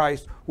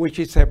enterprise, which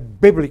is a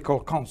biblical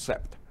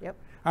concept. Yep.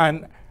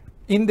 And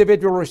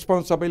individual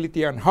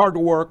responsibility and hard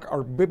work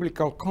are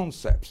biblical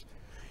concepts.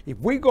 If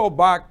we go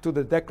back to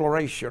the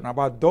Declaration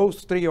about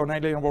those three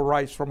unalienable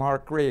rights from our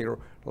Creator,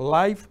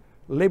 life,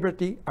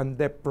 liberty, and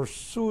the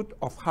pursuit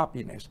of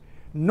happiness,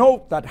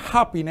 note that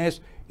happiness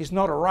is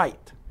not a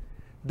right.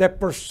 The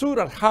pursuit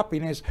of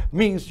happiness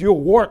means you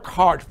work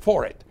hard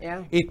for it.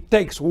 Yeah. It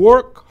takes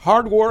work,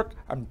 hard work,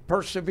 and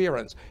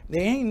perseverance.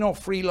 There ain't no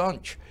free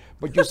lunch.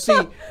 But you see,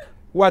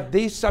 what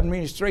this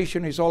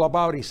administration is all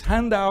about is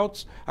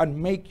handouts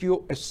and make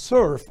you a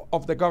serf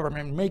of the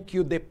government, make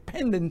you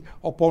dependent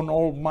upon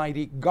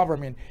almighty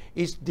government.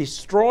 It's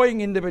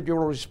destroying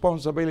individual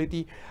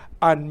responsibility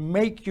and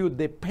make you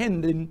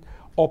dependent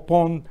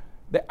upon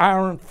the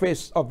iron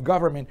fist of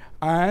government.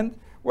 And,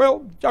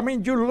 well, I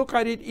mean, you look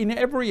at it in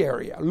every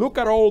area. Look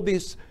at all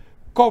these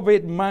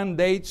COVID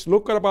mandates.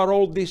 Look at about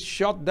all these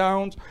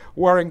shutdowns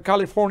where in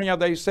California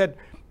they said,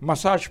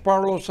 massage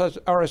parlors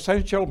are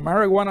essential,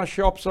 marijuana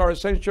shops are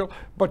essential,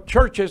 but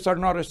churches are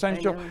not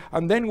essential.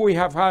 And then we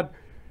have had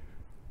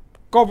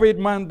COVID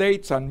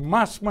mandates and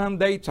mask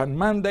mandates and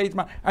mandates.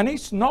 And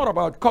it's not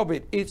about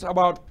COVID, it's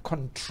about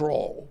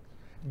control.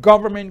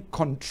 Government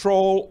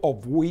control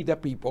of we the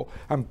people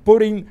and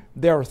putting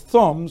their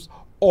thumbs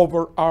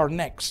over our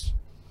necks.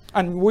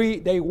 And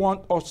they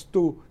want us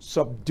to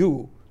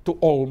subdue to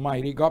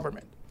almighty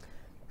government.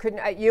 Could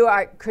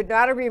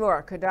not agree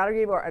more. Could not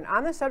agree more. And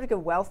on the subject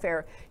of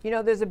welfare,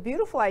 there's a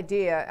beautiful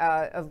idea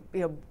of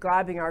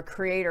God being our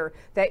creator,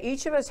 that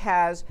each of us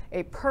has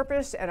a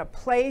purpose and a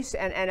place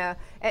and a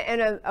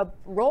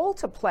role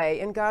to play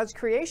in God's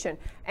creation.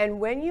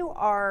 And when you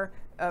are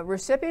a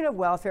recipient of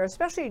welfare,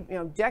 especially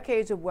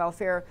decades of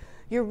welfare,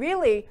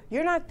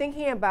 you're not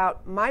thinking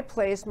about my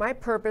place, my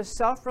purpose,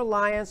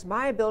 self-reliance,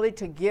 my ability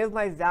to give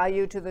my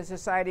value to the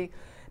society.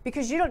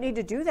 because you don't need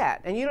to do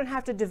that, and you don't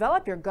have to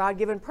develop your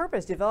God-given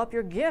purpose, develop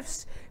your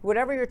gifts,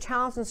 whatever your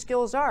talents and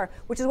skills are,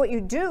 which is what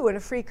you do in a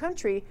free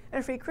country, and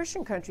a free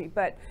Christian country.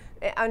 But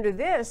under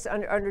this,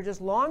 under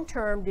just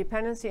long-term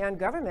dependency on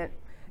government,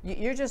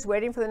 you're just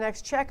waiting for the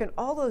next check, and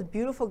all those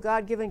beautiful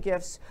God-given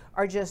gifts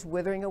are just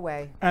withering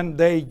away. And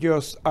they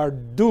just are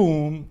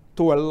doomed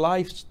to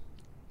a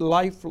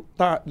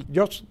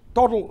just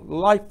total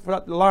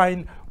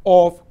lifeline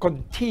of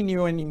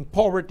continuing in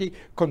poverty,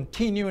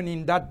 continuing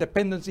in that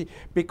dependency,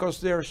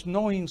 because there's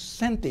no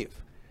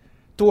incentive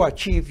to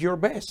achieve your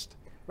best.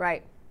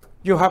 Right.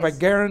 You have a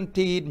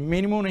guaranteed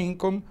minimum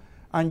income,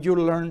 and you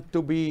learn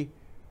to be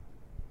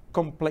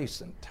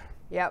complacent.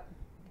 Yep.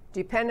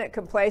 Dependent,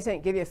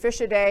 complacent, give you a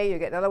fish a day, you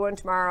get another one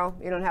tomorrow,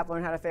 you don't have to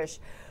learn how to fish.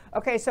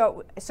 Okay,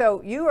 so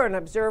you are an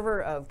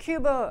observer of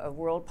Cuba, of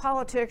world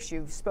politics,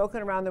 you've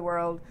spoken around the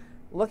world,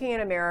 looking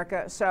at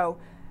America. So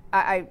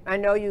I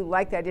know you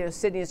like the idea of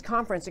Sidney's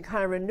conference and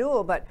kind of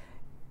renewal, but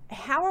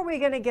how are we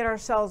going to get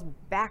ourselves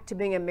back to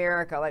being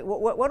America? Like,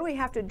 what do we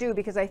have to do?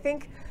 Because I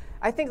think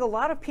a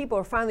lot of people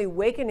are finally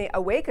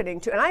awakening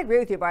to, and I agree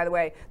with you, by the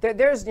way,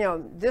 there's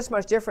this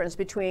much difference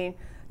between,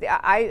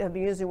 I have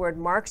been using the word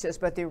Marxist,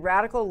 but the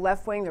radical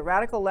left wing, the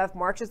radical left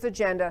Marxist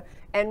agenda,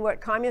 and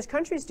what communist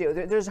countries do.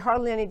 There's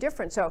hardly any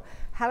difference. So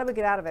how do we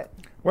get out of it?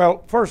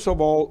 Well, first of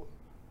all,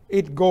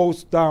 it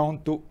goes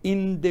down to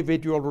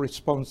individual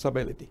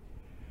responsibility.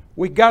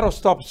 We got to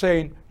stop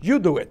saying, you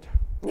do it.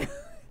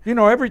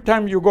 Every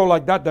time you go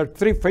like that, there are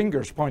three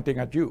fingers pointing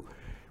at you.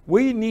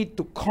 We need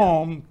to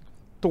come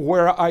to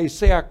where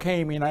Isaiah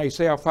came in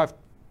Isaiah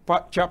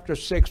chapter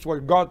 6, where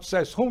God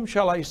says, whom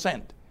shall I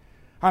send?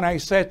 And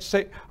Isaiah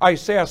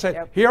said,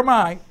 yep. Here am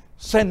I,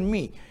 send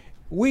me.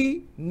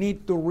 We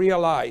need to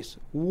realize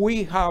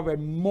we have a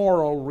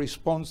moral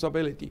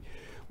responsibility.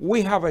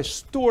 We have a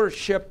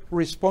stewardship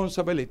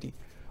responsibility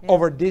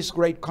over this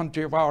great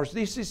country of ours.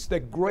 This is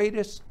the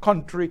greatest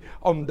country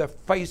on the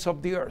face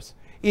of the earth.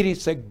 It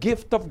is a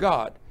gift of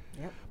God.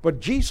 Yep. But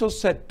Jesus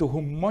said, to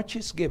whom much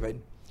is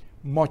given,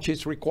 much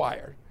is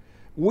required.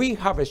 We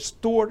have a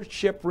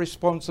stewardship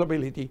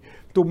responsibility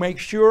to make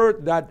sure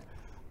that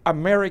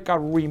America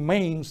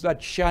remains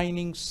that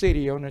shining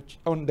city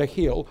on the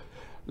hill.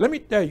 Let me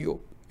tell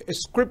you, a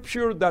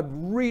scripture that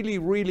really,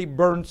 really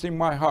burns in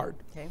my heart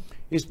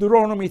is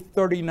Deuteronomy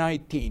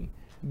 30:19.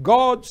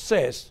 God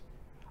says,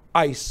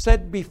 I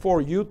set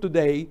before you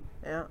today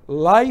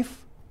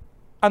life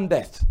and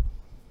death,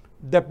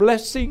 the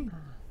blessing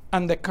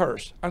and the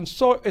curse. And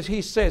so, as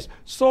he says,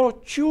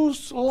 so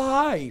choose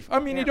life. I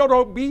mean, it ought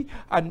to be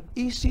an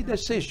easy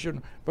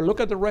decision, but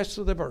look at the rest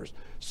of the verse.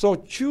 So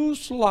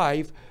choose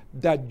life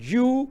that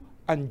you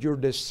and your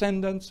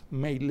descendants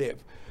may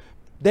live.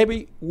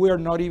 Debbie, we're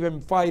not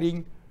even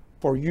fighting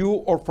for you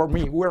or for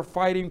me. We're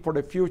fighting for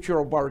the future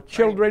of our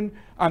children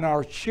and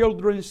our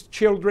children's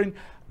children.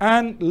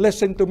 And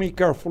listen to me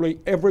carefully,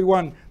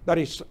 everyone that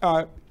is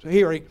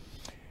hearing.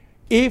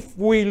 If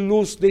we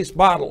lose this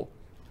battle,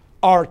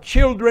 our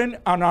children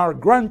and our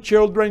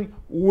grandchildren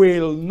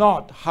will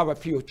not have a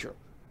future.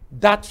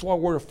 That's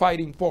what we're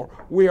fighting for.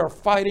 We are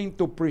fighting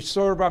to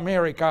preserve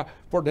America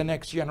for the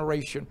next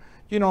generation.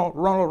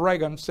 Ronald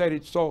Reagan said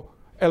it so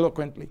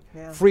eloquently.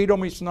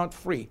 Freedom is not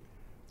free.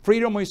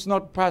 Freedom is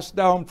not passed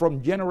down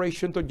from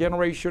generation to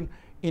generation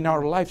in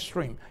our life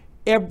stream.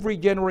 Every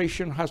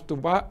generation has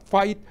to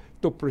fight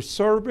to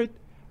preserve it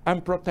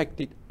and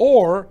protect it.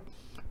 Or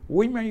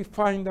we may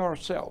find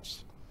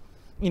ourselves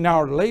in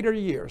our later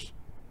years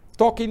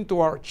talking to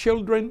our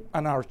children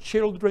and our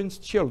children's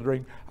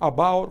children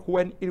about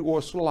when it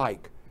was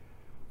like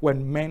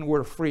when men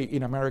were free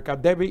in America.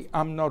 Debbie,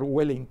 I'm not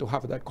willing to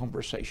have that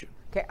conversation.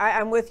 Okay,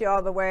 I'm with you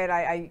all the way, and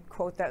I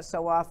quote that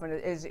so often.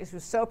 It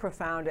was so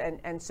profound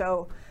and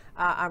so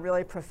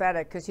really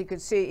prophetic, because he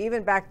could see,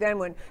 even back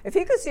then, if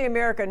he could see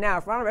America now,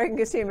 if Ronald Reagan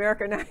could see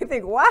America now, you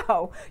think,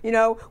 wow,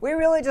 we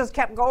really just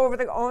kept going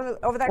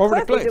over that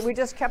cliff. We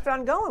just kept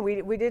on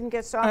going. We didn't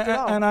get soft at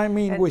all. And I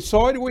mean, we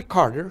saw it with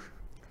Carter,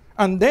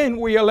 and then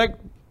we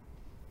elect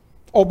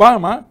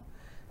Obama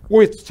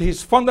with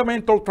his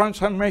fundamental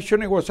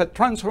transformation. It was a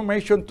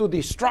transformation to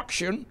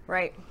destruction.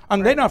 Right.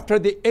 And then after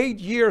the 8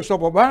 years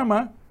of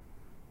Obama,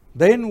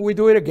 then we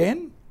do it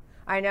again?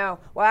 I know.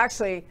 Well,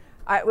 actually,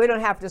 we don't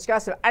have to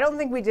discuss it. I don't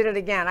think we did it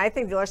again. I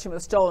think the election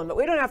was stolen, but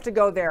we don't have to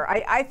go there.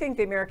 I think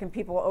the American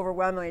people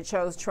overwhelmingly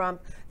chose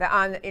Trump.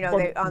 But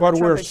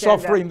we're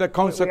suffering the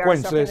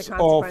consequences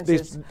of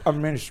this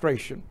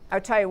administration. I'll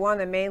tell you, one of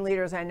the main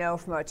leaders I know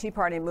from a Tea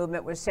Party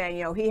movement was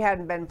saying, he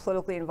hadn't been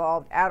politically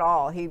involved at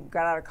all. He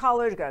got out of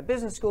college, got a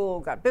business school,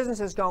 got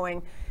businesses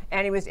going,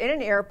 and he was in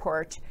an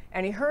airport,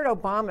 and he heard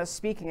Obama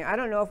speaking. I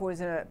don't know if it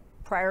was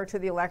prior to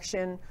the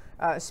election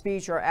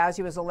speech or as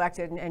he was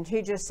elected, and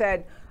he just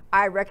said,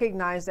 I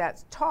recognize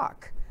that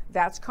talk.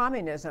 That's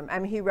communism. I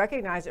mean, he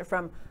recognized it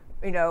from,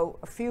 a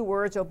few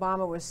words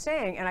Obama was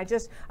saying. And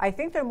I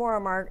think there are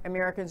more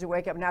Americans who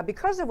wake up now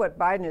because of what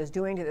Biden is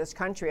doing to this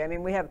country. I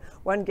mean, we have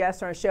one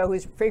guest on our show who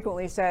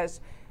frequently says,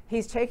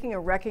 He's taking a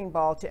wrecking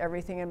ball to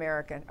everything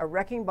American, a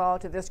wrecking ball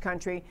to this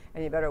country,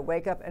 and you better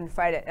wake up and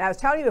fight it. And I was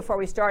telling you before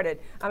we started,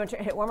 I'm going to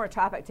hit one more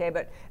topic today,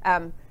 but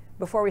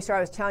before we started,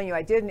 I was telling you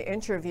I did an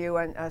interview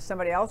on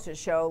somebody else's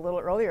show a little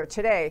earlier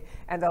today,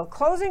 and the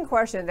closing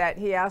question that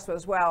he asked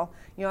was, well,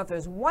 you know, if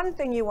there's one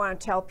thing you want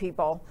to tell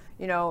people,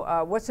 you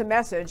know, what's the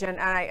message? And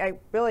I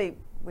really,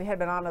 we had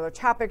been on other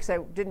topics. I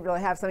didn't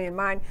really have something in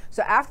mind.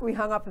 So after we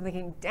hung up, I'm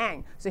thinking,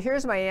 dang. So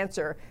here's my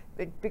answer,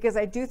 because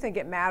I do think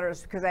it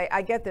matters, because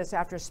I get this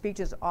after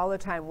speeches all the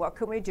time. What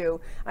can we do?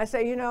 I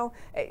say, you know,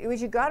 what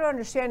you got to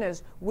understand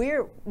is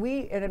we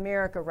in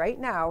America right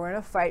now, we're in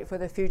a fight for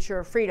the future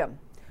of freedom.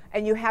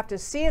 And you have to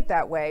see it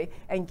that way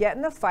and get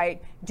in the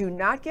fight. Do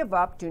not give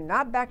up. Do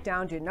not back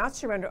down. Do not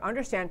surrender.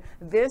 Understand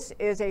this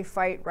is a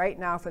fight right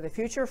now for the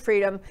future of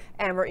freedom,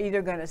 and we're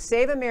either going to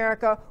save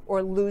America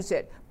or lose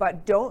it.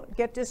 But don't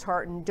get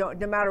disheartened.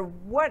 No matter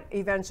what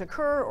events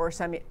occur or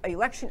some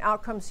election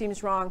outcome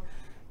seems wrong,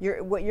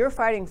 what you're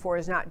fighting for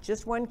is not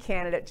just one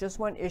candidate, just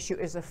one issue,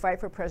 is the fight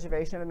for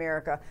preservation of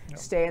America. Yep.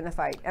 Stay in the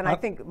fight. And I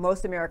think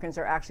most Americans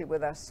are actually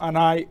with us. And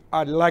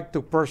I'd like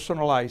to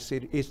personalize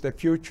it. It's the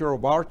future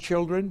of our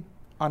children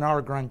and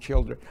our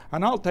grandchildren.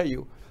 And I'll tell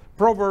you,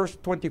 Proverbs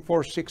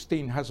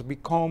 24:16 has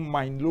become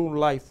my new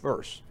life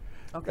verse.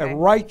 Okay. The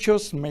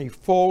righteous may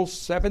fall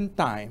 7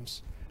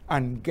 times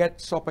and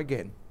gets up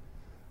again.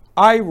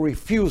 I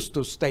refuse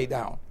to stay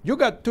down. You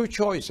got 2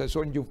 choices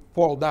when you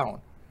fall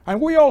down. And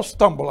we all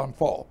stumble and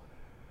fall.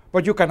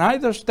 But you can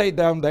either stay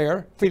down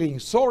there feeling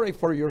sorry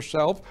for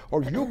yourself,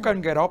 or you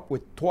can get up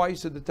with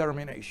twice the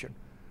determination.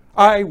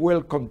 I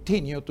will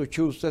continue to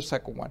choose the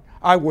second one.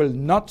 I will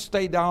not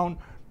stay down.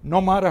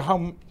 No matter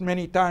how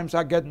many times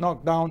I get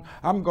knocked down,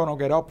 I'm going to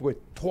get up with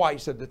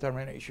twice the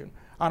determination.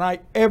 And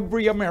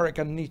every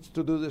American needs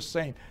to do the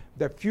same.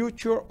 The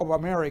future of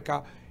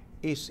America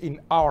is in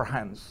our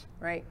hands.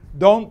 Right.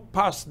 Don't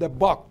pass the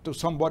buck to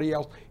somebody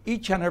else.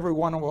 Each and every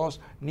one of us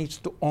needs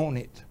to own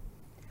it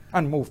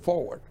and move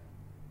forward.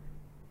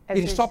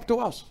 It's up to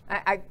us.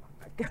 I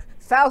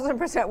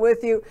 1,000%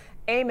 with you.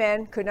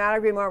 Amen. Could not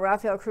agree more.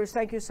 Rafael, Cruz,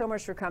 thank you so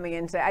much for coming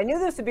in today. I knew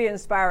this would be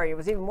inspiring. It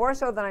was even more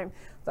so than I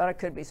thought it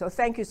could be. So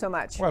thank you so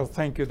much. Well,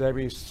 thank you,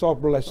 Debbie. So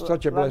blessed.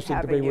 Such a blessing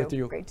to be with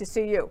you. Great to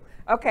see you.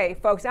 Okay,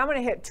 folks, I'm going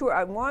to hit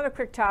one other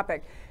quick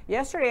topic.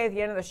 Yesterday at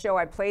the end of the show,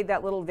 I played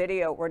that little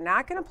video. We're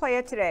not going to play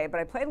it today, but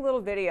I played a little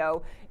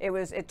video.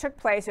 It took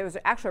place, it was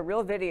actually a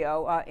real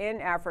video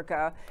in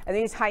Africa, and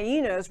these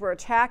hyenas were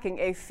attacking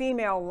a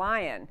female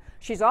lion.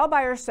 She's all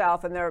by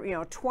herself, and there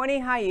are 20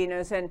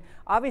 hyenas, and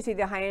obviously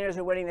the hyenas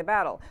are winning the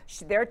battle.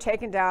 They're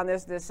taking down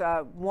this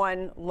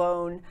one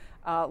lone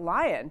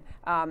lion,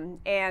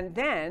 and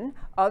then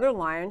other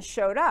lions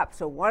showed up.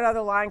 So one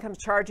other lion comes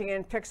charging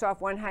in, picks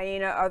off one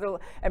hyena,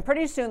 and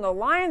pretty soon the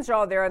lions are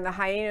all there, and the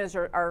hyenas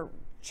are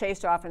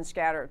chased off and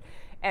scattered.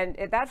 And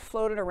that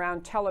floated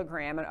around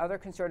Telegram and other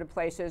conservative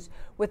places,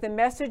 with the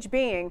message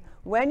being,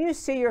 when you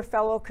see your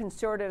fellow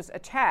conservatives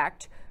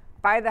attacked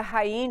by the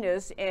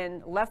hyenas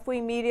in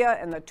left-wing media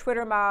and the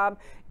Twitter mob,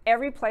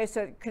 every place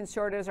that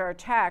conservatives are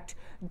attacked,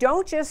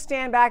 don't just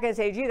stand back and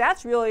say, gee,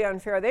 that's really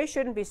unfair. They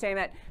shouldn't be saying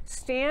that.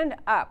 Stand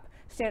up.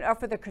 Stand up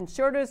for the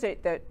conservatives,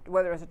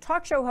 whether it's a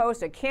talk show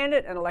host, a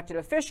candidate, an elected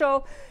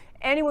official,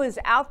 anyone who's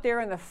out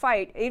there in the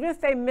fight, even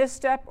if they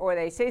misstep or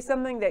they say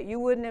something that you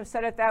wouldn't have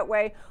said it that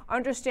way,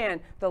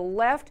 understand the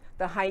left,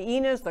 the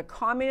hyenas, the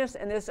communists,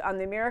 and on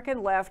the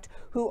American left,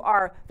 who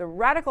are the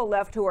radical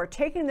left, who are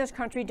taking this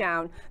country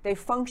down, they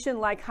function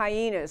like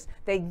hyenas.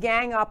 They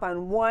gang up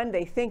on one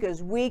they think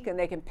is weak, and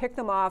they can pick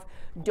them off.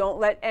 Don't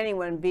let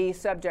anyone be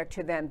subject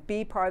to them.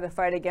 Be part of the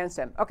fight against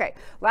them. Okay,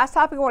 last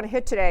topic I want to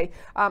hit today,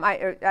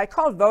 I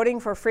called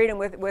voting for freedom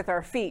with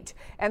our feet.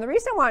 And the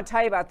reason I want to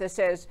tell you about this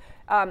is,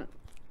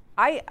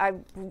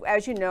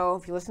 as you know,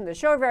 if you listen to the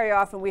show very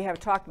often, we have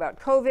talked about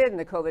COVID and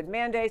the COVID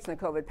mandates and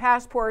the COVID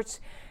passports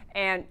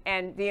and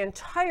the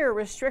entire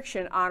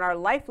restriction on our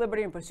life,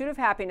 liberty, and pursuit of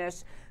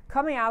happiness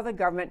coming out of the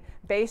government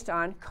based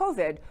on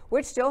COVID,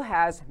 which still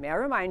has, may I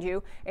remind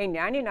you, a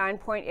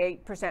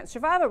 99.8%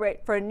 survival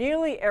rate for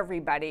nearly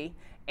everybody,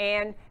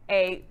 and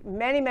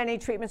many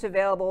treatments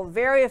available,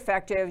 very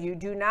effective. You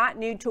do not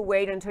need to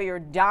wait until you're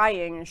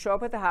dying and show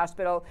up at the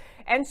hospital.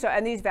 And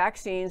these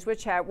vaccines,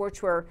 which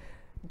were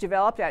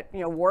developed at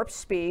warp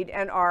speed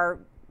and are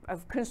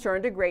of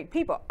concern to great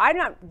people. I'm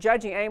not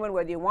judging anyone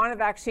whether you want a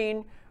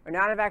vaccine or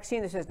not a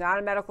vaccine. This is not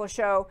a medical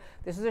show.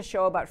 This is a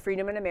show about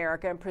freedom in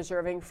America and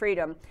preserving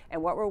freedom.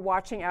 And what we're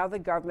watching out of the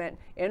government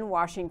in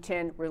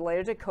Washington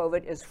related to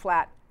COVID is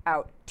flat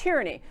out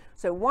tyranny.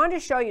 So I wanted to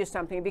show you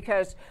something,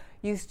 because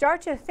you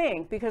start to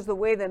think, because the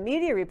way the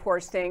media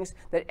reports things,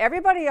 that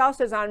everybody else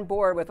is on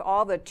board with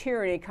all the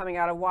tyranny coming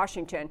out of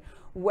Washington,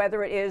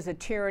 whether it is a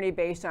tyranny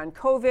based on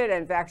COVID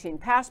and vaccine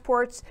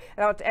passports.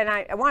 And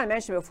I want to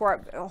mention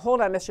before,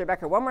 hold on, Mr.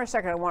 Becker, one more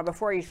second.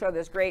 Before you show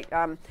this great,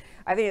 I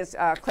think it's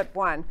clip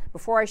 1.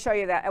 Before I show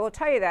you that, I will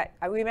tell you that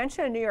we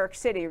mentioned in New York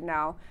City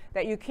now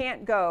that you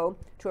can't go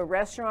to a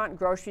restaurant,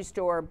 grocery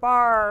store,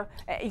 bar.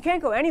 You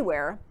can't go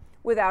anywhere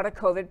without a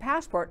COVID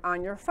passport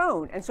on your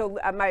phone. And so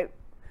my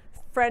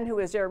friend who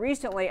was there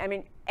recently, I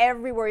mean,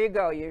 everywhere you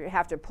go, you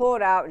have to pull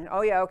it out and,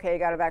 oh yeah, okay, you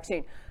got a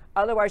vaccine.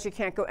 Otherwise, you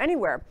can't go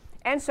anywhere.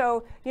 And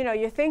so, you know,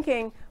 you're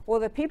thinking, well,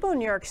 the people in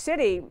New York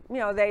City, you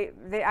know,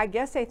 I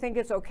guess they think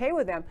it's okay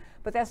with them,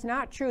 but that's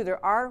not true.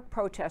 There are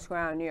protests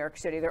going on in New York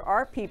City. There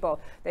are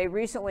people. They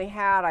recently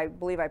had, I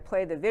believe I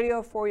played the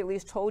video for you, at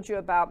least told you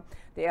about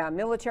the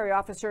military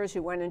officers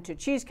who went into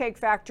Cheesecake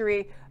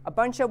Factory. A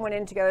bunch of them went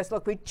in together. Said,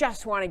 look, we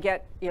just want to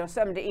get, you know,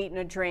 something to eat and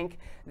a drink.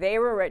 They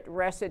were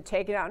arrested,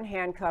 taken out in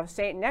handcuffs.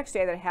 Next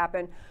day that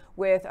happened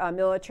with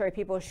military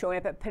people showing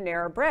up at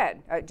Panera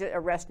Bread,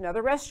 arrest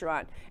another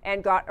restaurant,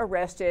 and got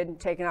arrested and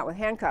taken out with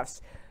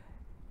handcuffs.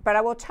 But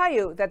I will tell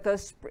you that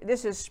this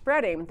is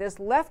spreading, this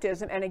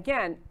leftism, and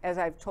again, as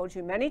I've told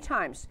you many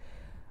times,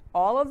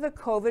 all of the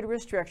COVID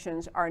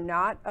restrictions are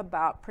not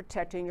about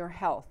protecting your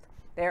health.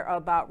 They're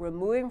about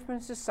removing from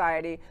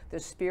society the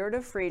spirit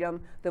of freedom,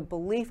 the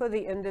belief of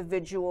the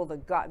individual,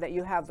 that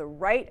you have the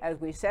right, as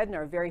we said in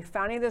our very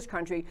founding of this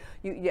country,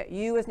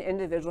 you as an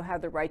individual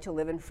have the right to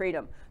live in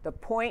freedom. The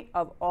point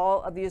of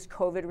all of these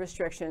COVID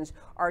restrictions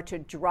are to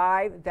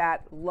drive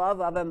that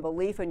love of and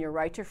belief in your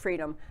right to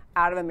freedom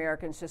out of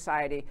American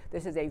society.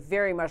 This is a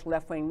very much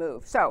left-wing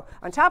move. So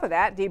on top of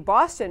that, the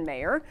Boston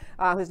mayor,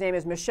 whose name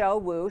is Michelle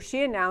Wu,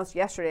 she announced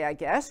yesterday, I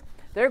guess,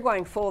 they're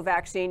going full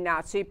vaccine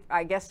now. See,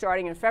 I guess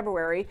starting in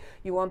February,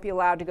 you won't be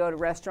allowed to go to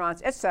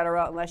restaurants, et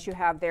cetera, unless you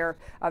have their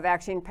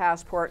vaccine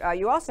passport.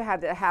 You also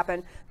had that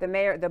happen.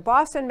 The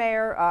Boston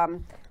mayor,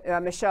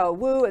 Michelle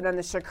Wu, and then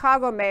the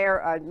Chicago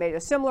mayor made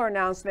a similar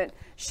announcement.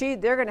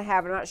 They're going to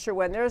have, I'm not sure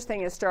when their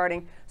thing is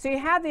starting. So you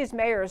have these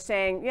mayors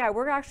saying, yeah,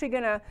 we're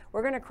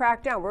going to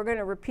crack down. We're going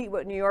to repeat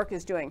what New York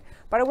is doing.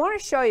 But I want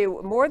to show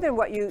you more than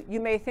what you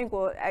may think.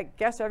 Well, I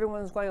guess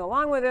everyone's going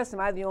along with this. Am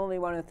I the only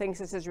one who thinks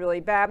this is really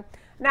bad?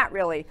 Not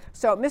really.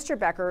 So, Mr.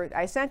 Becker,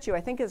 I sent you,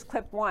 I think it's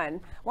clip 1. I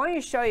want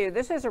to show you,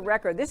 this is a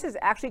record. This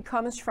actually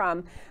comes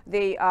from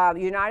the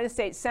United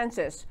States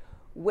Census,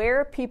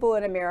 where people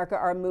in America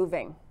are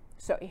moving.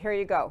 So here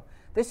you go.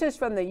 This is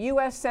from the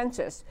U.S.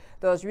 Census.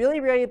 Those really,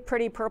 really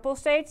pretty purple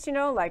states, you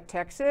know, like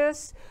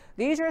Texas.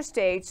 These are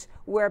states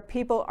where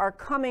people are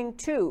coming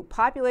to.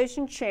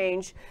 Population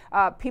change,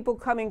 people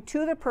coming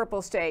to the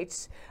purple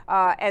states.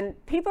 And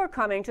people are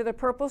coming to the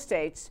purple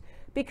states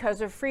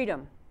because of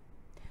freedom.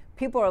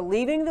 People are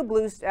leaving the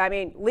blue,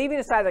 leaving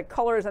aside the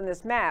colors on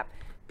this map.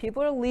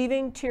 People are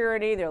leaving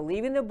tyranny, they're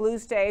leaving the blue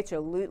states, they're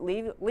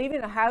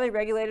leaving the highly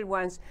regulated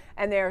ones,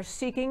 and they're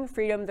seeking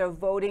freedom, they're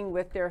voting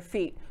with their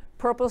feet.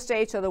 Purple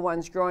states are the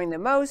ones growing the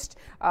most,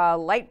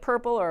 light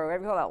purple, or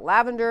whatever you call that,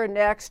 lavender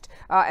next.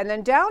 And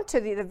then down to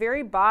the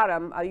very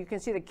bottom, you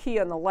can see the key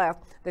on the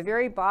left, the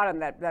very bottom,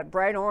 that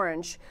bright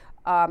orange,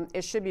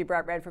 it should be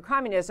bright red for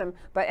communism.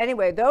 But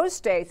anyway, those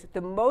states, the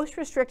most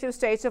restrictive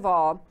states of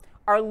all,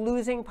 are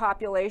losing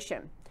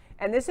population.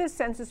 And this is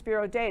Census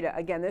Bureau data.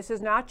 Again, this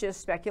is not just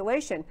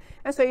speculation.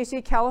 And so you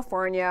see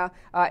California,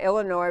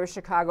 Illinois,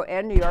 Chicago,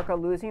 and New York are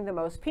losing the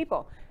most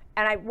people.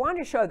 And I want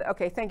to show that,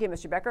 okay, thank you,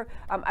 Mr. Becker.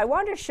 I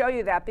want to show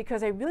you that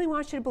because I really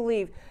want you to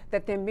believe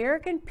that the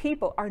American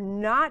people are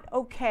not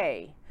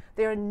okay.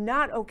 They are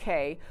not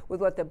okay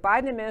with what the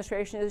Biden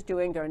administration is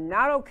doing. They're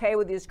not okay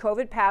with these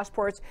COVID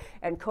passports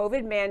and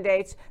COVID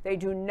mandates. They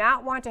do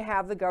not want to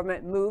have the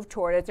government move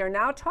toward it. They're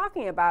now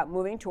talking about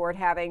moving toward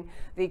having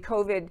the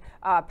COVID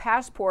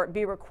passport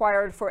be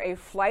required for a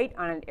flight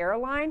on an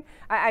airline.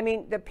 I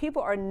mean, the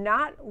people are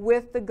not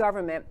with the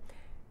government.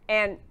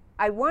 And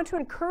I want to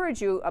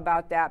encourage you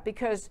about that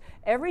because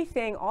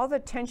everything, all the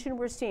tension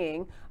we're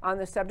seeing on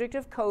the subject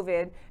of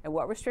COVID and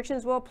what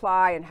restrictions will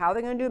apply and how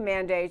they're going to do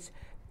mandates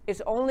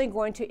is only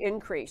going to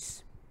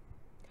increase.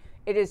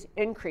 It is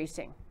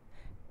increasing.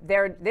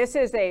 This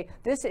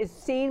is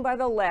seen by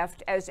the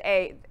left as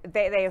they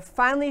have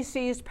finally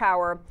seized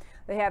power.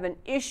 They have an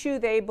issue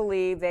they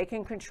believe they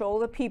can control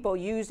the people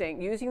using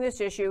this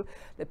issue.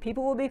 The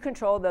people will be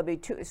controlled. They'll be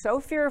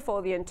so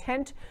fearful. The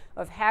intent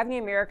of having the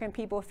American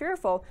people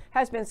fearful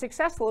has been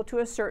successful to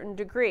a certain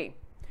degree.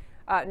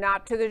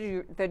 Not to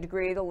the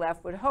degree the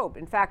left would hope.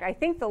 In fact, I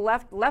think the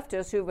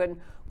leftists who've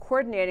been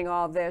coordinating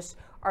all of this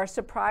are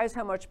surprised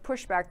how much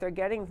pushback they're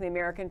getting from the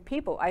American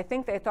people. I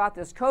think they thought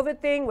this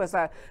COVID thing was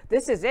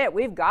this is it.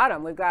 We've got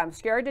them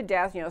scared to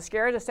death,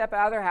 scared to step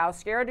out of their house,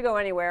 scared to go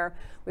anywhere.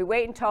 We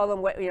wait and tell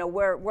them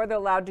where they're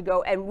allowed to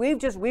go. And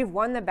we've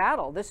won the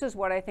battle. This is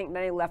what I think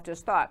many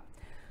leftists thought.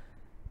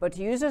 But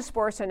to use a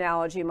sports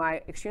analogy,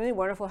 my extremely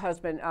wonderful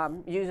husband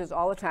uses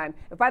all the time.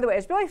 And by the way,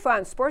 it's really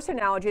fun. Sports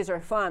analogies are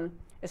fun,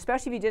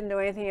 especially if you didn't know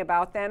anything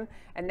about them,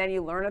 and then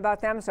you learn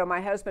about them. So my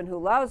husband, who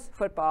loves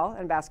football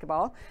and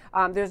basketball,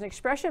 there's an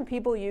expression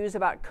people use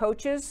about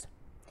coaches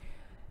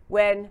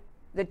when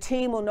the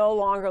team will no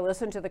longer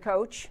listen to the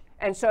coach.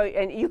 And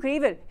you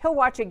can he'll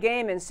watch a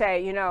game and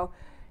say,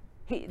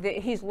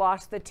 he's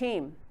lost the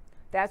team.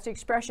 That's the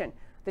expression.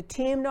 The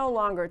team no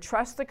longer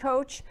trusts the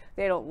coach,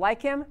 they don't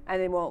like him,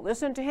 and they won't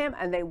listen to him,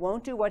 and they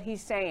won't do what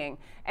he's saying.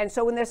 And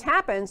so when this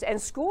happens,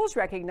 and schools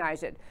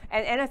recognize it,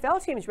 and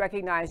NFL teams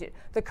recognize it,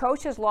 the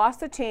coach has lost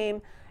the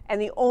team,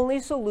 and the only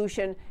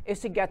solution is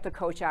to get the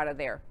coach out of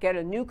there. Get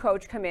a new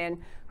coach come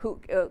in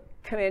who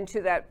come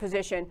into that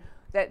position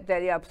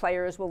that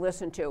players will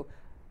listen to.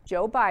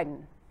 Joe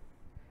Biden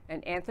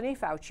and Anthony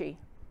Fauci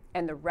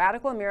and the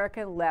radical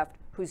American left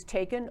who's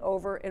taken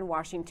over in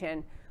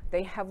Washington,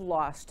 they have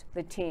lost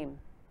the team.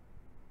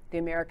 The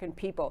American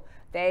people,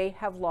 they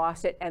have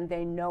lost it, and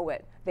they know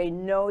it. They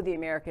know the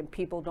American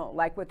people don't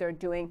like what they're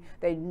doing.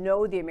 They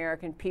know the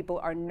American people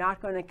are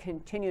not going to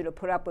continue to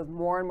put up with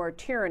more and more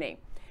tyranny.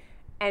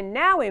 And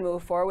now we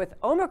move forward with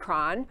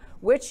Omicron,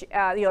 which,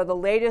 the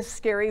latest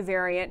scary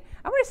variant.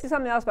 I want to say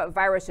something else about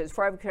viruses.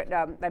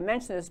 I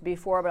mentioned this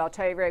before, but I'll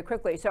tell you very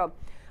quickly. So a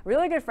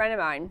really good friend of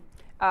mine,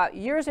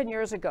 years and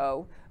years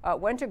ago,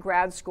 went to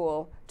grad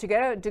school to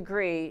get a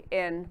degree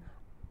in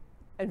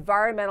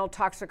environmental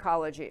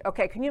toxicology.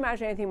 Okay, can you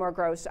imagine anything more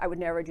gross? I would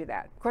never do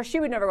that. Of course,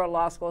 she would never go to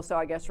law school, so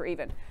I guess we're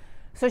even.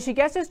 So she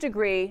gets this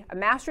degree, a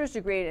master's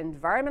degree in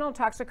environmental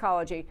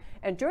toxicology,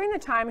 and during the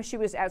time she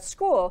was at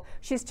school,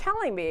 she's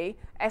telling me,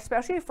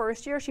 especially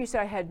first year, she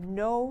said, I had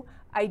no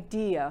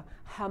idea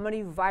how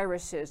many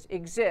viruses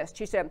exist.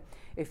 She said,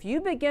 if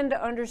you begin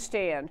to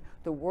understand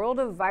the world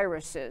of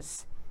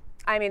viruses,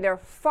 I mean, there are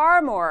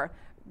far more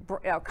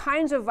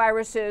kinds of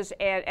viruses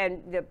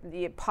and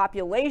the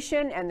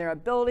population and their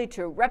ability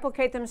to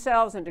replicate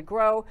themselves and to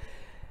grow.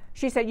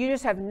 She said, you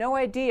just have no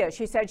idea.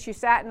 She said she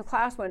sat in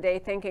class one day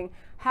thinking,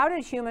 how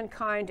did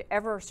humankind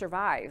ever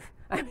survive?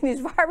 I mean, these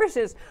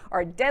viruses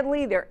are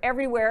deadly. They're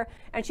everywhere.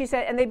 And she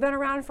said, and they've been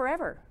around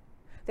forever.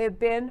 They've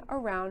been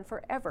around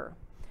forever.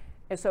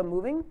 And so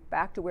moving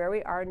back to where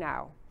we are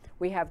now,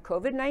 we have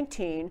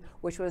COVID-19,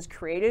 which was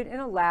created in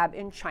a lab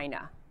in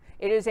China.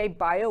 It is a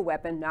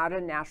bioweapon, not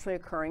a naturally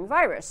occurring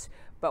virus.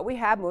 But we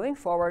have, moving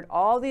forward,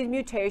 all these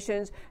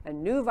mutations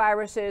and new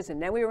viruses, and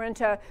then we were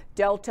into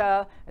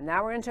Delta, and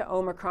now we're into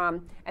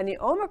Omicron. And the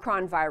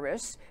Omicron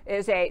virus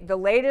is the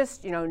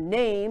latest,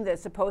 name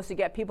that's supposed to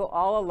get people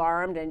all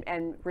alarmed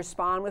and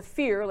respond with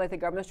fear, like the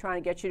government's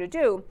trying to get you to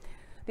do.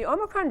 The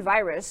Omicron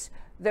virus,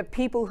 the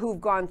people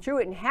who've gone through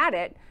it and had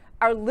it,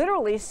 are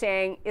literally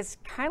saying it's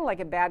kind of like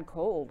a bad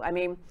cold. I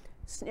mean,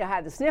 I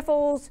had the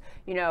sniffles,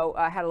 had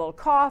a little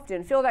cough,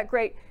 didn't feel that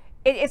great.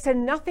 It's a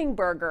nothing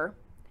burger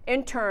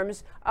in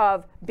terms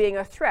of being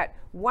a threat.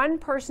 One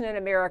person in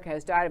America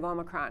has died of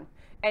Omicron.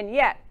 And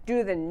yet, due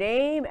to the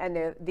name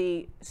and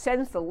the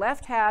sense the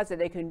left has that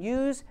they can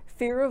use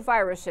fear of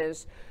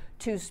viruses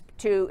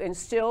to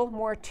instill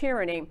more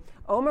tyranny,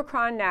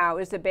 Omicron now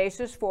is the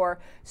basis for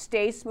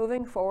states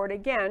moving forward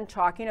again,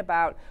 talking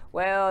about,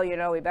 well,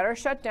 we better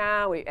shut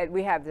down.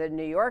 We have the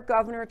New York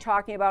governor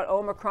talking about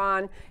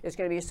Omicron. It's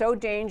going to be so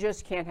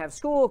dangerous. Can't have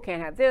school,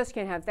 can't have this,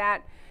 can't have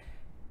that.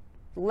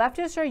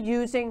 Leftists are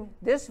using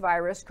this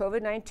virus,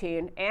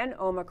 COVID-19, and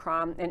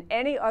Omicron, and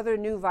any other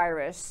new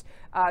virus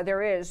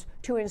there is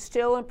to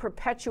instill and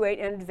perpetuate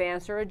and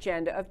advance their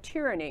agenda of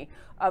tyranny,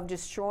 of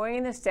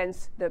destroying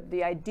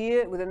the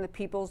idea within the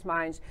people's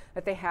minds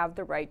that they have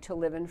the right to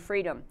live in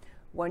freedom.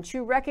 Once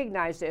you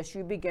recognize this,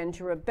 you begin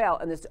to rebel.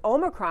 And this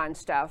Omicron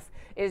stuff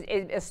is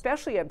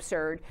especially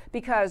absurd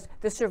because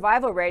the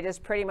survival rate is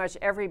pretty much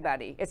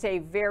everybody. It's a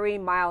very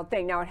mild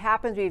thing. Now, it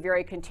happens to be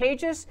very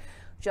contagious.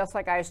 Just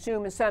like I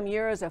assume in some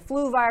years a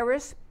flu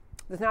virus,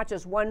 there's not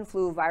just one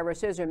flu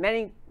virus, there are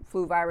many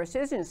flu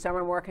viruses and some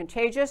are more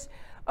contagious.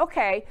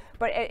 Okay,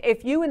 but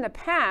if you in the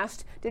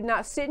past did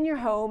not sit in your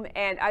home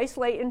and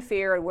isolate in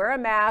fear and wear a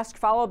mask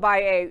followed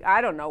by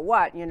I don't know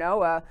what,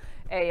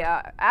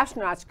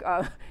 astronaut's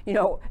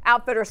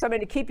outfit or something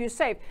to keep you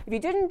safe. If you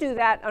didn't do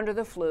that under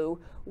the flu,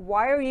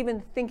 why are you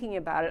even thinking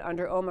about it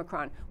under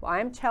Omicron? Well,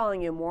 I'm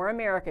telling you, more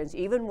Americans,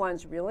 even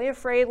ones really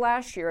afraid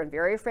last year and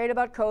very afraid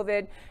about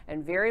COVID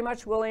and very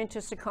much willing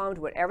to succumb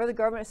to whatever the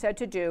government said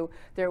to do,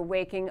 they're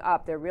waking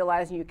up. They're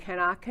realizing you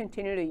cannot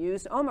continue to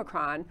use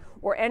Omicron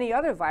or any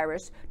other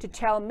virus to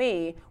tell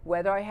me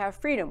whether I have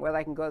freedom, whether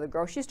I can go to the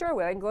grocery store,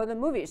 whether I can go to the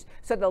movies.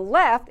 So the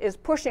left is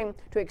pushing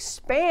to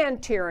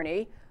expand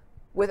tyranny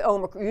with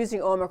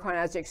using Omicron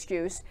as an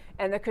excuse,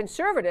 and the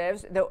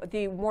conservatives,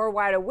 the more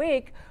wide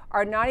awake,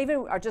 are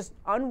just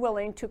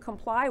unwilling to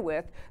comply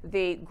with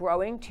the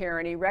growing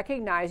tyranny,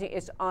 recognizing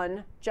it's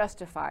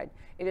unjustified.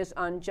 It is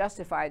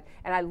unjustified.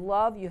 And I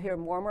love you hear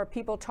more and more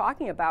people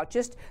talking about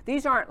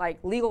these aren't like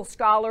legal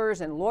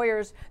scholars and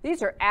lawyers.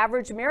 These are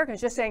average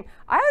Americans just saying,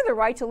 I have the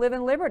right to live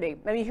in liberty.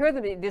 I mean, you hear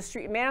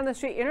the man on the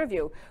street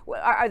interview.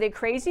 Are they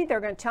crazy? They're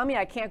going to tell me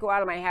I can't go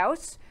out of my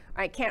house?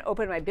 I can't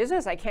open my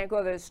business. I can't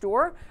go to the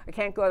store. I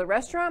can't go to the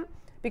restaurant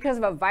because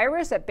of a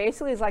virus that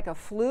basically is like a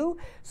flu.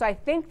 So I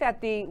think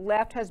that the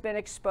left has been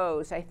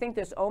exposed. I think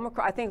this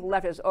Omicron, I think the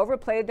left has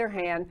overplayed their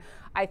hand.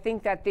 I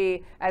think that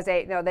they've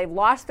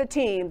lost the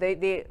team.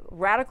 The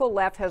radical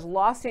left has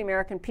lost the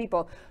American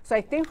people. So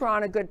I think we're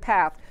on a good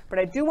path. But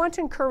I do want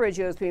to encourage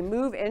you as we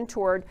move in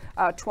toward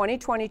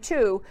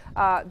 2022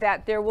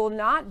 that there will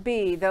not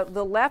be,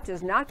 the left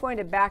is not going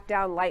to back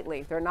down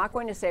lightly. They're not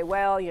going to say,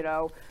 well,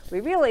 we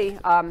really,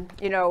 now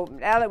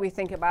that we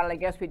think about it, I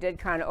guess we did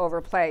kind of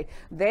overplay.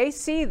 They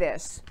see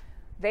this.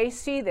 They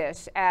see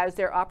this as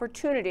their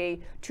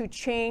opportunity to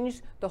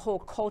change the whole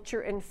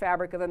culture and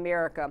fabric of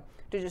America,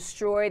 to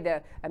destroy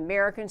the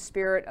American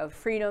spirit of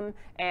freedom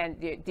and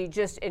the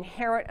just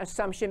inherent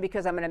assumption,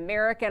 because I'm an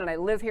American and I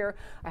live here,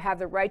 I have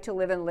the right to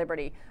live in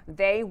liberty.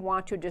 They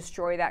want to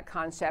destroy that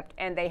concept,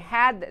 and they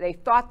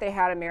thought they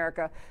had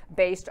America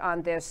based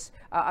on this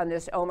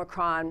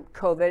Omicron,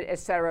 COVID, et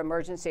cetera,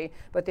 emergency.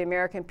 But the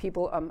American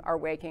people are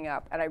waking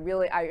up, and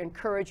I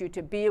encourage you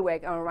to be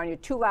awake. I'm going to run you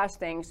three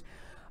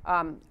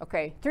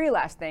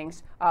last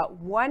things.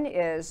 One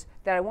is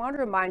that I want to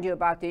remind you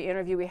about the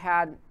interview we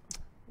had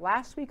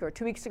last week or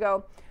 2 weeks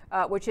ago,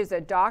 which is a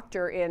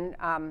doctor in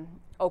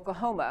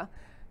Oklahoma.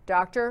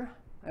 Doctor,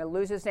 I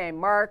lose his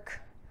name,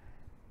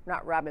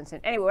 not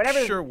Robinson. Anyway,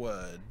 whatever.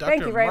 Sherwood.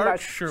 Thank you very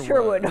much.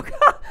 Sherwood.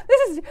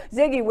 This is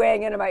Ziggy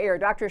weighing into my ear.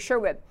 Dr.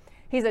 Sherwood.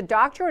 He's a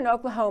doctor in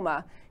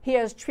Oklahoma. He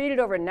has treated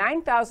over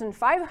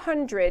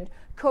 9,500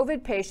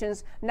 COVID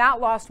patients, not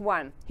lost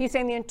one. He's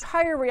saying the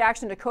entire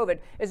reaction to COVID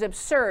is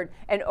absurd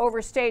and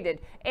overstated.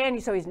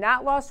 And so he's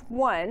not lost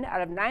one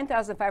out of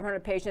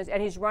 9,500 patients,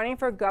 and he's running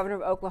for governor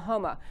of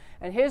Oklahoma.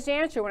 And his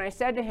answer, when I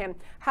said to him,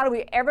 how do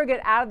we ever get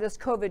out of this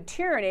COVID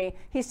tyranny?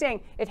 He's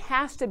saying it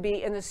has to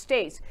be in the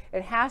states.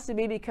 It has to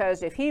be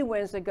because if he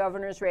wins the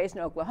governor's race in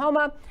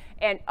Oklahoma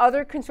and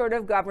other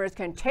conservative governors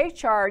can take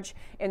charge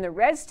in the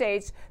red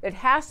states, it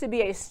has to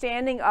be a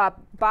standing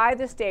up by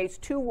the states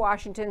to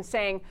Washington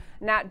saying,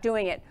 not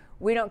doing it.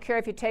 We don't care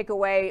if you take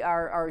away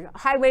our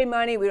highway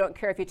money. We don't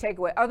care if you take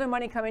away other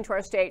money coming to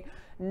our state.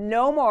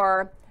 No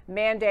more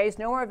mandates,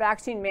 no more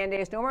vaccine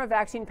mandates, no more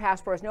vaccine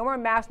passports, no more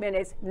mask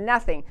mandates,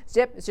 nothing.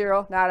 Zip,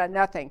 zero, nada,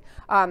 nothing.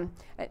 And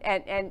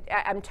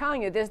I'm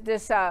telling you,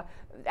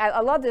 I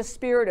love the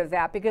spirit of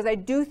that, because I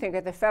do think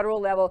at the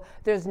federal level,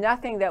 there's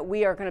nothing that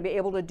we are going to be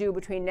able to do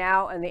between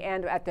now and the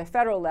end at the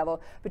federal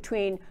level,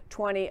 between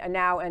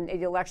now and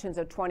the elections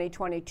of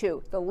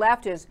 2022. The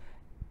left is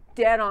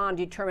dead on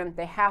determined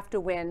they have to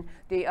win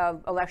the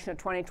election of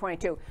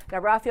 2022. Now,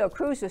 Rafael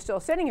Cruz is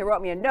still sitting here,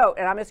 wrote me a note,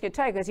 and I'm just going to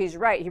tell you because he's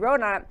right. He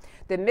wrote on it,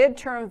 the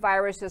midterm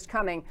virus is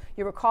coming.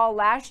 You recall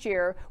last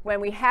year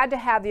when we had to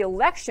have the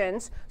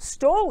elections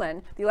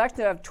stolen, the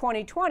election of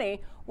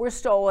 2020 were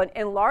stolen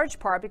in large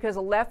part because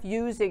the left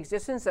used the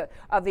existence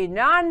of the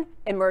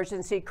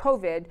non-emergency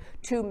COVID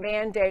to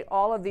mandate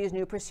all of these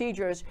new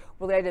procedures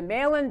related to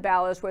mail-in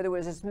ballots, where there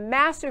was this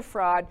massive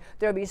fraud.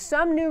 There'll be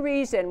some new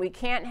reason we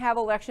can't have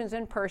elections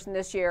in person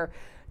this year.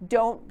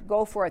 Don't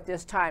go for it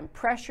this time.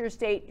 Press your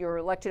state, your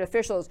elected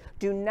officials.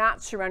 Do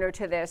not surrender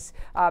to this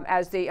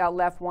as the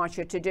left wants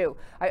you to do.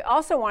 I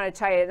also want to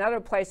tell you another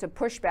place of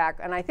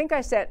pushback, and I think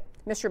I said,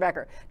 Mr.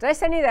 Becker, did I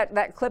send you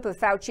that clip of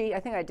Fauci? I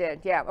think I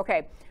did. Yeah,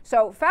 okay.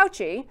 So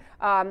Fauci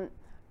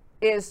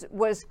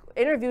was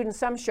interviewed in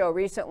some show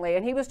recently,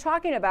 and he was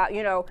talking about,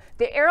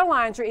 the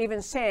airlines are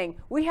even saying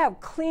we have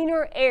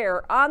cleaner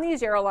air on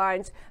these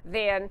airlines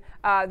than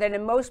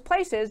in most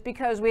places,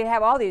 because we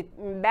have all these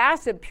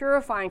massive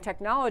purifying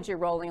technology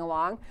rolling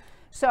along.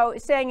 So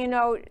saying,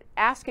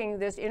 asking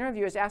this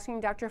interviewer is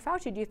asking Dr.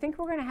 Fauci, do you think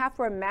we're going to have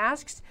to wear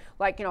masks?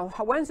 Like,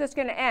 when's this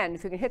going to end?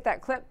 If you can hit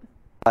that clip.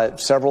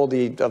 Several of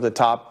the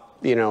top,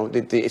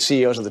 the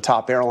CEOs of the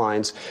top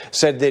airlines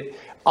said that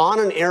on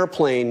an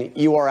airplane,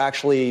 you are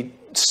actually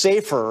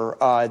safer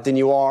than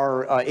you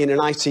are in an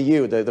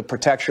ICU, the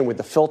protection with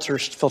the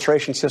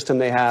filtration system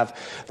they have.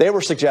 They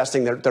were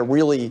suggesting that there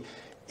really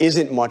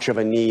isn't much of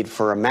a need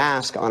for a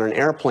mask on an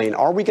airplane.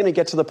 Are we going to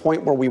get to the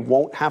point where we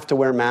won't have to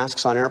wear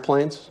masks on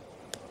airplanes?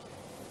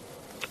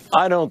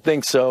 I don't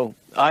think so.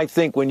 I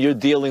think when you're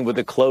dealing with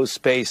a closed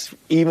space,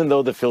 even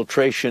though the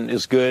filtration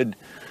is good,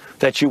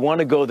 that you want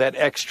to go that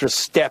extra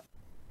step.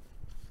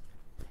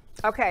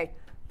 Okay,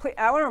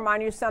 I want to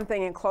remind you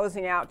something in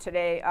closing out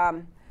today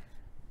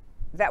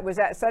that was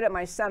said at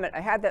my summit.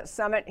 I had that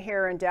summit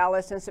here in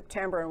Dallas in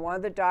September, and one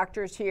of the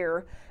doctors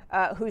here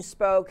who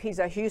spoke, he's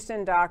a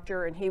Houston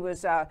doctor, and he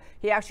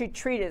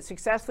actually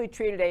successfully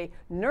treated a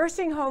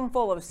nursing home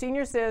full of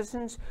senior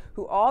citizens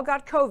who all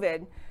got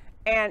COVID.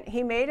 And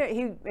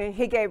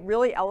he gave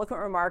really eloquent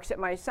remarks at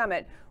my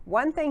summit.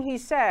 One thing he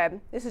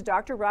said, this is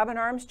Dr. Robin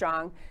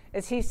Armstrong,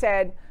 is he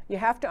said, you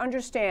have to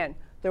understand,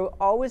 there will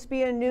always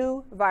be a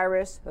new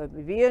virus, there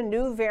will be a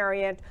new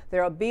variant,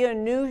 there will be a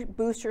new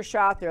booster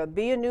shot, there will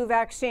be a new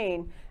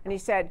vaccine. And he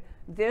said,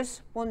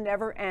 this will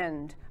never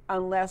end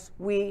unless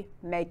we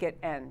make it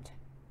end.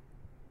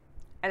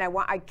 And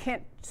I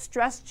can't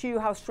stress to you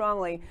how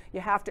strongly you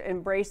have to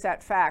embrace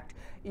that fact.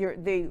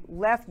 The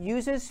left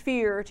uses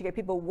fear to get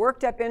people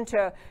worked up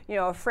into,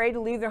 afraid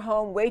to leave their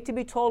home, wait to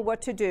be told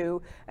what to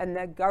do, and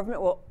the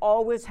government will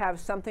always have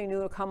something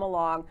new to come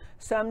along,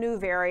 some new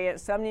variant,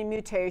 some new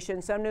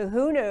mutation, some new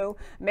who knew,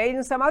 made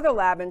in some other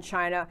lab in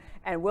China,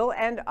 and we'll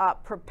end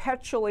up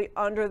perpetually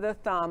under the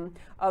thumb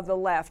of the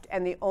left.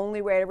 And the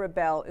only way to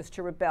rebel is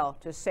to rebel,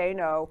 to say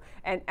no.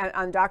 And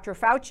on Dr.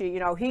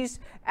 Fauci, he's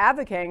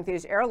advocating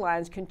these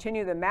airlines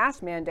continue the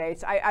mask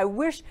mandates. I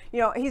wish,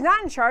 he's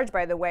not in charge,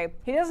 by the way.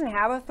 He doesn't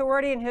have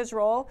authority in his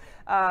role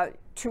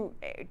to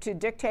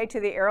dictate to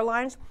the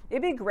airlines.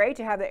 It'd be great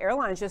to have the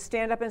airlines just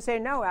stand up and say,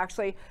 no,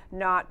 actually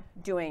not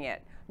doing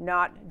it.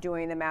 Not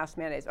doing the mask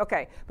mandates.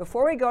 Okay,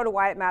 before we go to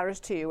why it matters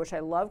to you, which I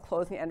love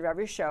closing the end of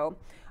every show,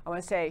 I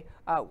want to say,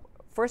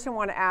 first I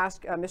want to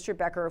ask Mr.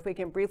 Becker if we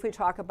can briefly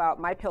talk about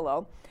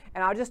MyPillow,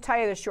 and I'll just tell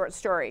you the short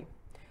story.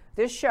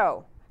 This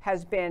show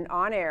has been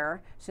on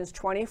air since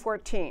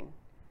 2014.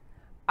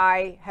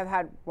 I have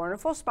had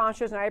wonderful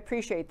sponsors, and I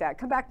appreciate that.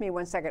 Come back to me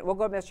 1 second. We'll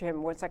go to Mr.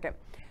 Him 1 second.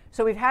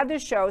 So we've had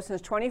this show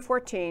since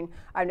 2014.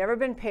 I've never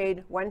been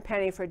paid 1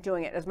 penny for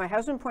doing it. As my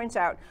husband points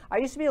out, I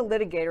used to be a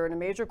litigator in a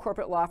major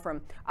corporate law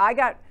firm.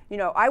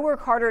 I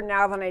work harder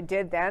now than I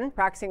did then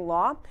practicing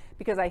law,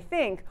 because I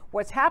think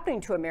what's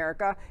happening to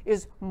America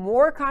is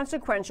more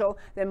consequential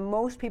than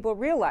most people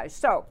realize.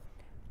 So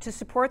to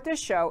support this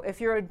show,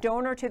 if you're a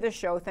donor to this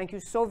show, thank you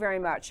so very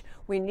much.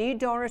 We need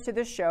donors to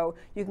this show.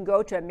 You can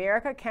go to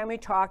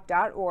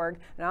americacanwetalk.org,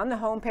 and on the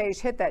homepage,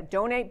 hit that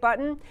donate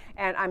button.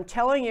 And I'm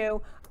telling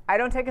you, I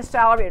don't take a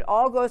salary. It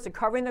all goes to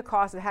covering the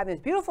cost of having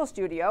this beautiful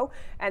studio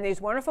and these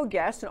wonderful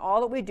guests and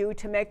all that we do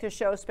to make this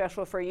show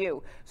special for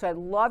you. So I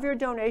love your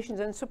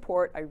donations and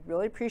support. I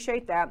really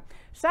appreciate that.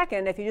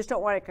 Second, if you just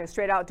don't want a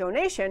straight out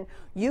donation,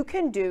 you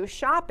can do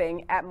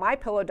shopping at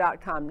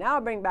mypillow.com. Now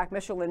I'll bring back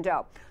Mr.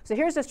 Lindell. So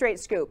here's the straight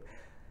scoop.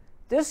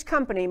 This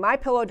company,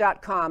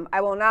 mypillow.com,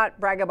 I will not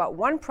brag about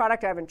one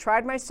product I haven't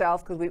tried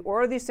myself because we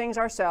order these things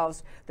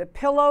ourselves. The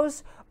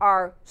pillows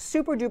are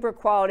super duper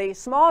quality,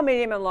 small,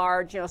 medium, and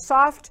large,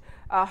 soft,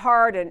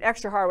 hard, and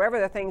extra hard, whatever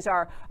the things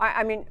are.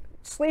 I mean,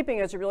 sleeping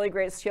is a really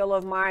great skill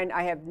of mine.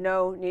 I have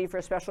no need for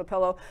a special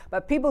pillow,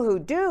 but people who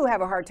do have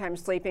a hard time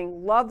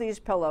sleeping love these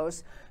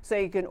pillows. So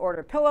you can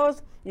order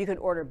pillows, you can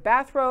order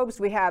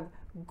bathrobes. We have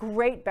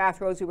great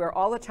bathrobes we wear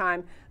all the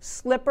time,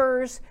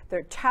 slippers,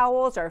 their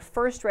towels are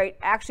first rate,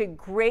 actually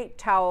great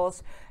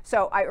towels.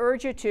 So I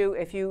urge you to,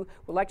 if you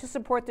would like to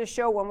support this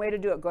show, one way to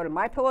do it, go to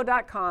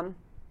mypillow.com.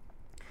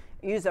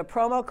 Use a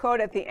promo code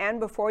at the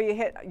end before you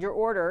hit your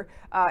order.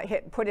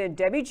 Put in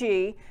Debbie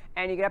G,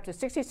 and you get up to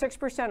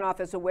 66% off.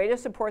 It's a way to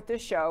support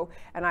this show,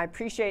 and I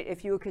appreciate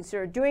if you would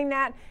consider doing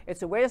that.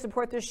 It's a way to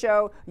support this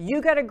show.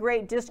 You get a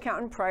great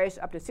discount and price,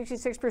 up to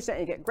 66%.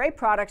 You get great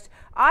products.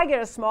 I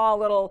get a small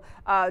little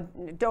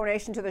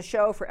donation to the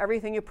show for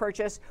everything you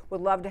purchase.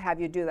 Would love to have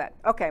you do that.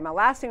 Okay, my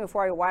last thing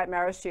before I go why it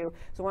matters to you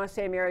is I want to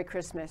say Merry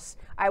Christmas.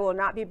 I will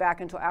not be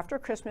back until after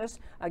Christmas.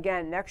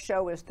 Again, next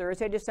show is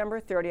Thursday, December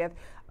 30th.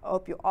 I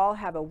hope you all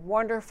have a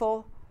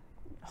wonderful,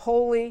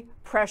 holy,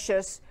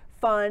 precious,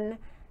 fun,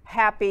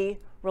 happy,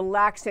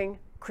 relaxing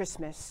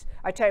Christmas.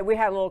 I tell you, we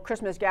had a little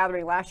Christmas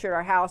gathering last year at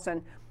our house,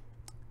 and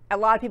a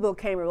lot of people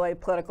came really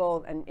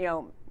political and,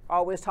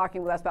 always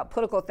talking with us about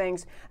political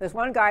things. There's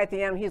one guy at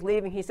the end, he's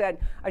leaving, he said,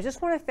 I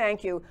just want to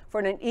thank you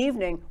for an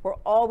evening where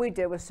all we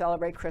did was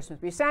celebrate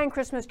Christmas. We sang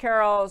Christmas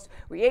carols,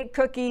 we ate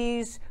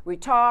cookies, we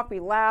talked,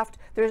 we laughed.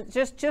 There's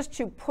just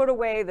to put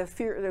away the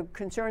fear, the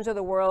concerns of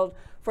the world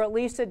for at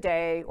least a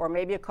day or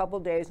maybe a couple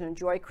days and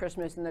enjoy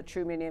Christmas and the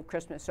true meaning of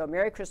Christmas. So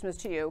Merry Christmas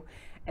to you.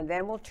 And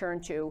then we'll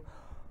turn to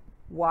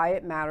why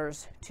it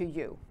matters to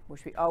you,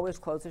 which we always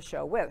close the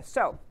show with.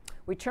 So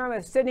we turn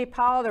with Sidney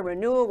Powell, the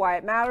Renewal, Why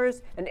It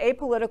Matters, an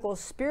apolitical,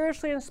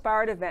 spiritually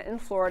inspired event in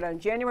Florida on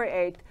January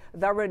 8th,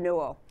 The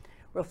Renewal.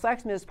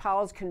 Reflects Ms.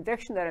 Powell's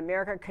conviction that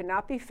America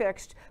cannot be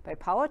fixed by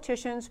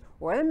politicians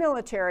or the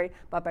military,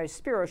 but by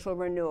spiritual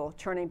renewal,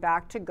 turning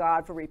back to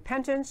God for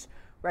repentance,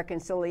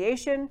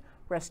 reconciliation,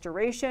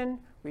 restoration,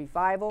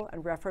 revival,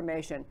 and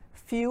reformation.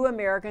 Few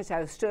Americans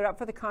have stood up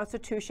for the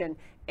Constitution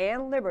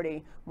and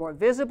liberty more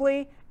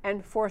visibly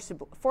and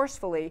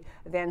forcefully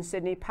than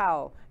Sidney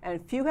Powell,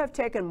 and few have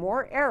taken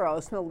more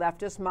arrows from the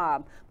leftist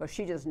mob, but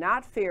she does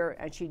not fear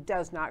and she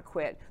does not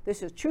quit.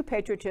 This is true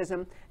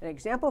patriotism, an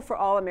example for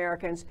all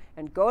Americans,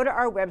 and go to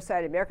our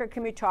website,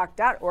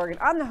 americacanwetalk.org, and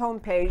on the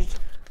homepage,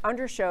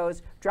 under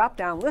shows, drop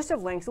down list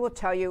of links that will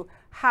tell you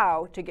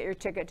how to get your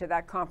ticket to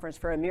that conference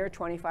for a mere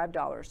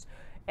 $25.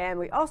 And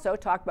we also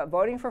talk about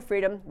voting for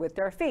freedom with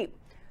their feet.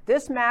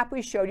 This map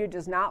we showed you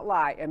does not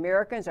lie.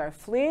 Americans are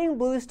fleeing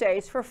blue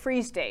states for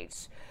free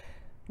states.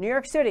 New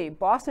York City,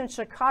 Boston, and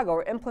Chicago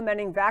are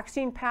implementing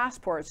vaccine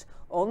passports.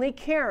 Only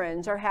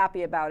Karens are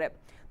happy about it.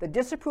 The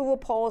disapproval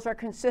polls are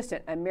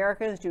consistent.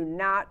 Americans do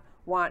not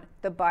want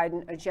the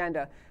Biden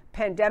agenda.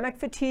 Pandemic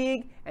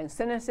fatigue and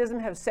cynicism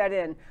have set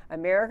in.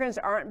 Americans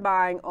aren't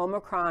buying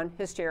Omicron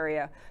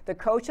hysteria. The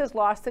coach has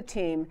lost the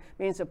team,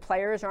 means the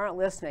players aren't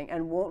listening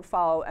and won't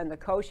follow, and the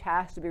coach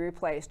has to be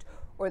replaced,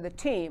 or the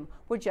team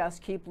would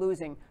just keep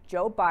losing.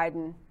 Joe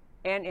Biden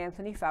and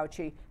Anthony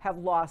Fauci have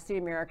lost the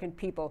American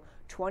people.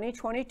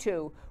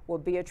 2022 will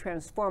be a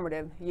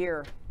transformative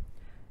year.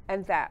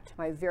 And that,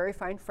 my very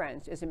fine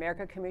friends, is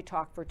America Can We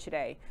Talk for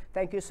today.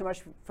 Thank you so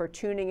much for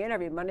tuning in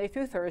every Monday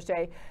through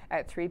Thursday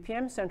at 3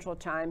 p.m. Central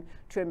Time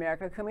to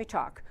America Can We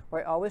Talk,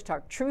 where I always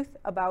talk truth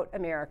about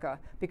America,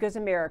 because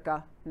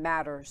America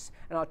matters.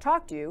 And I'll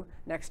talk to you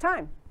next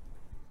time.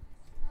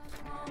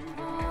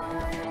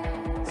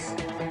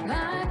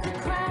 Like a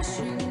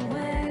crashing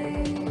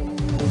wave.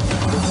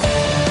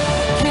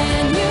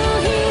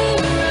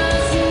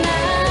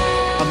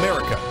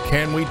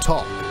 Can We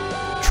Talk?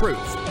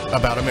 Truth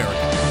about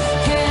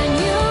America.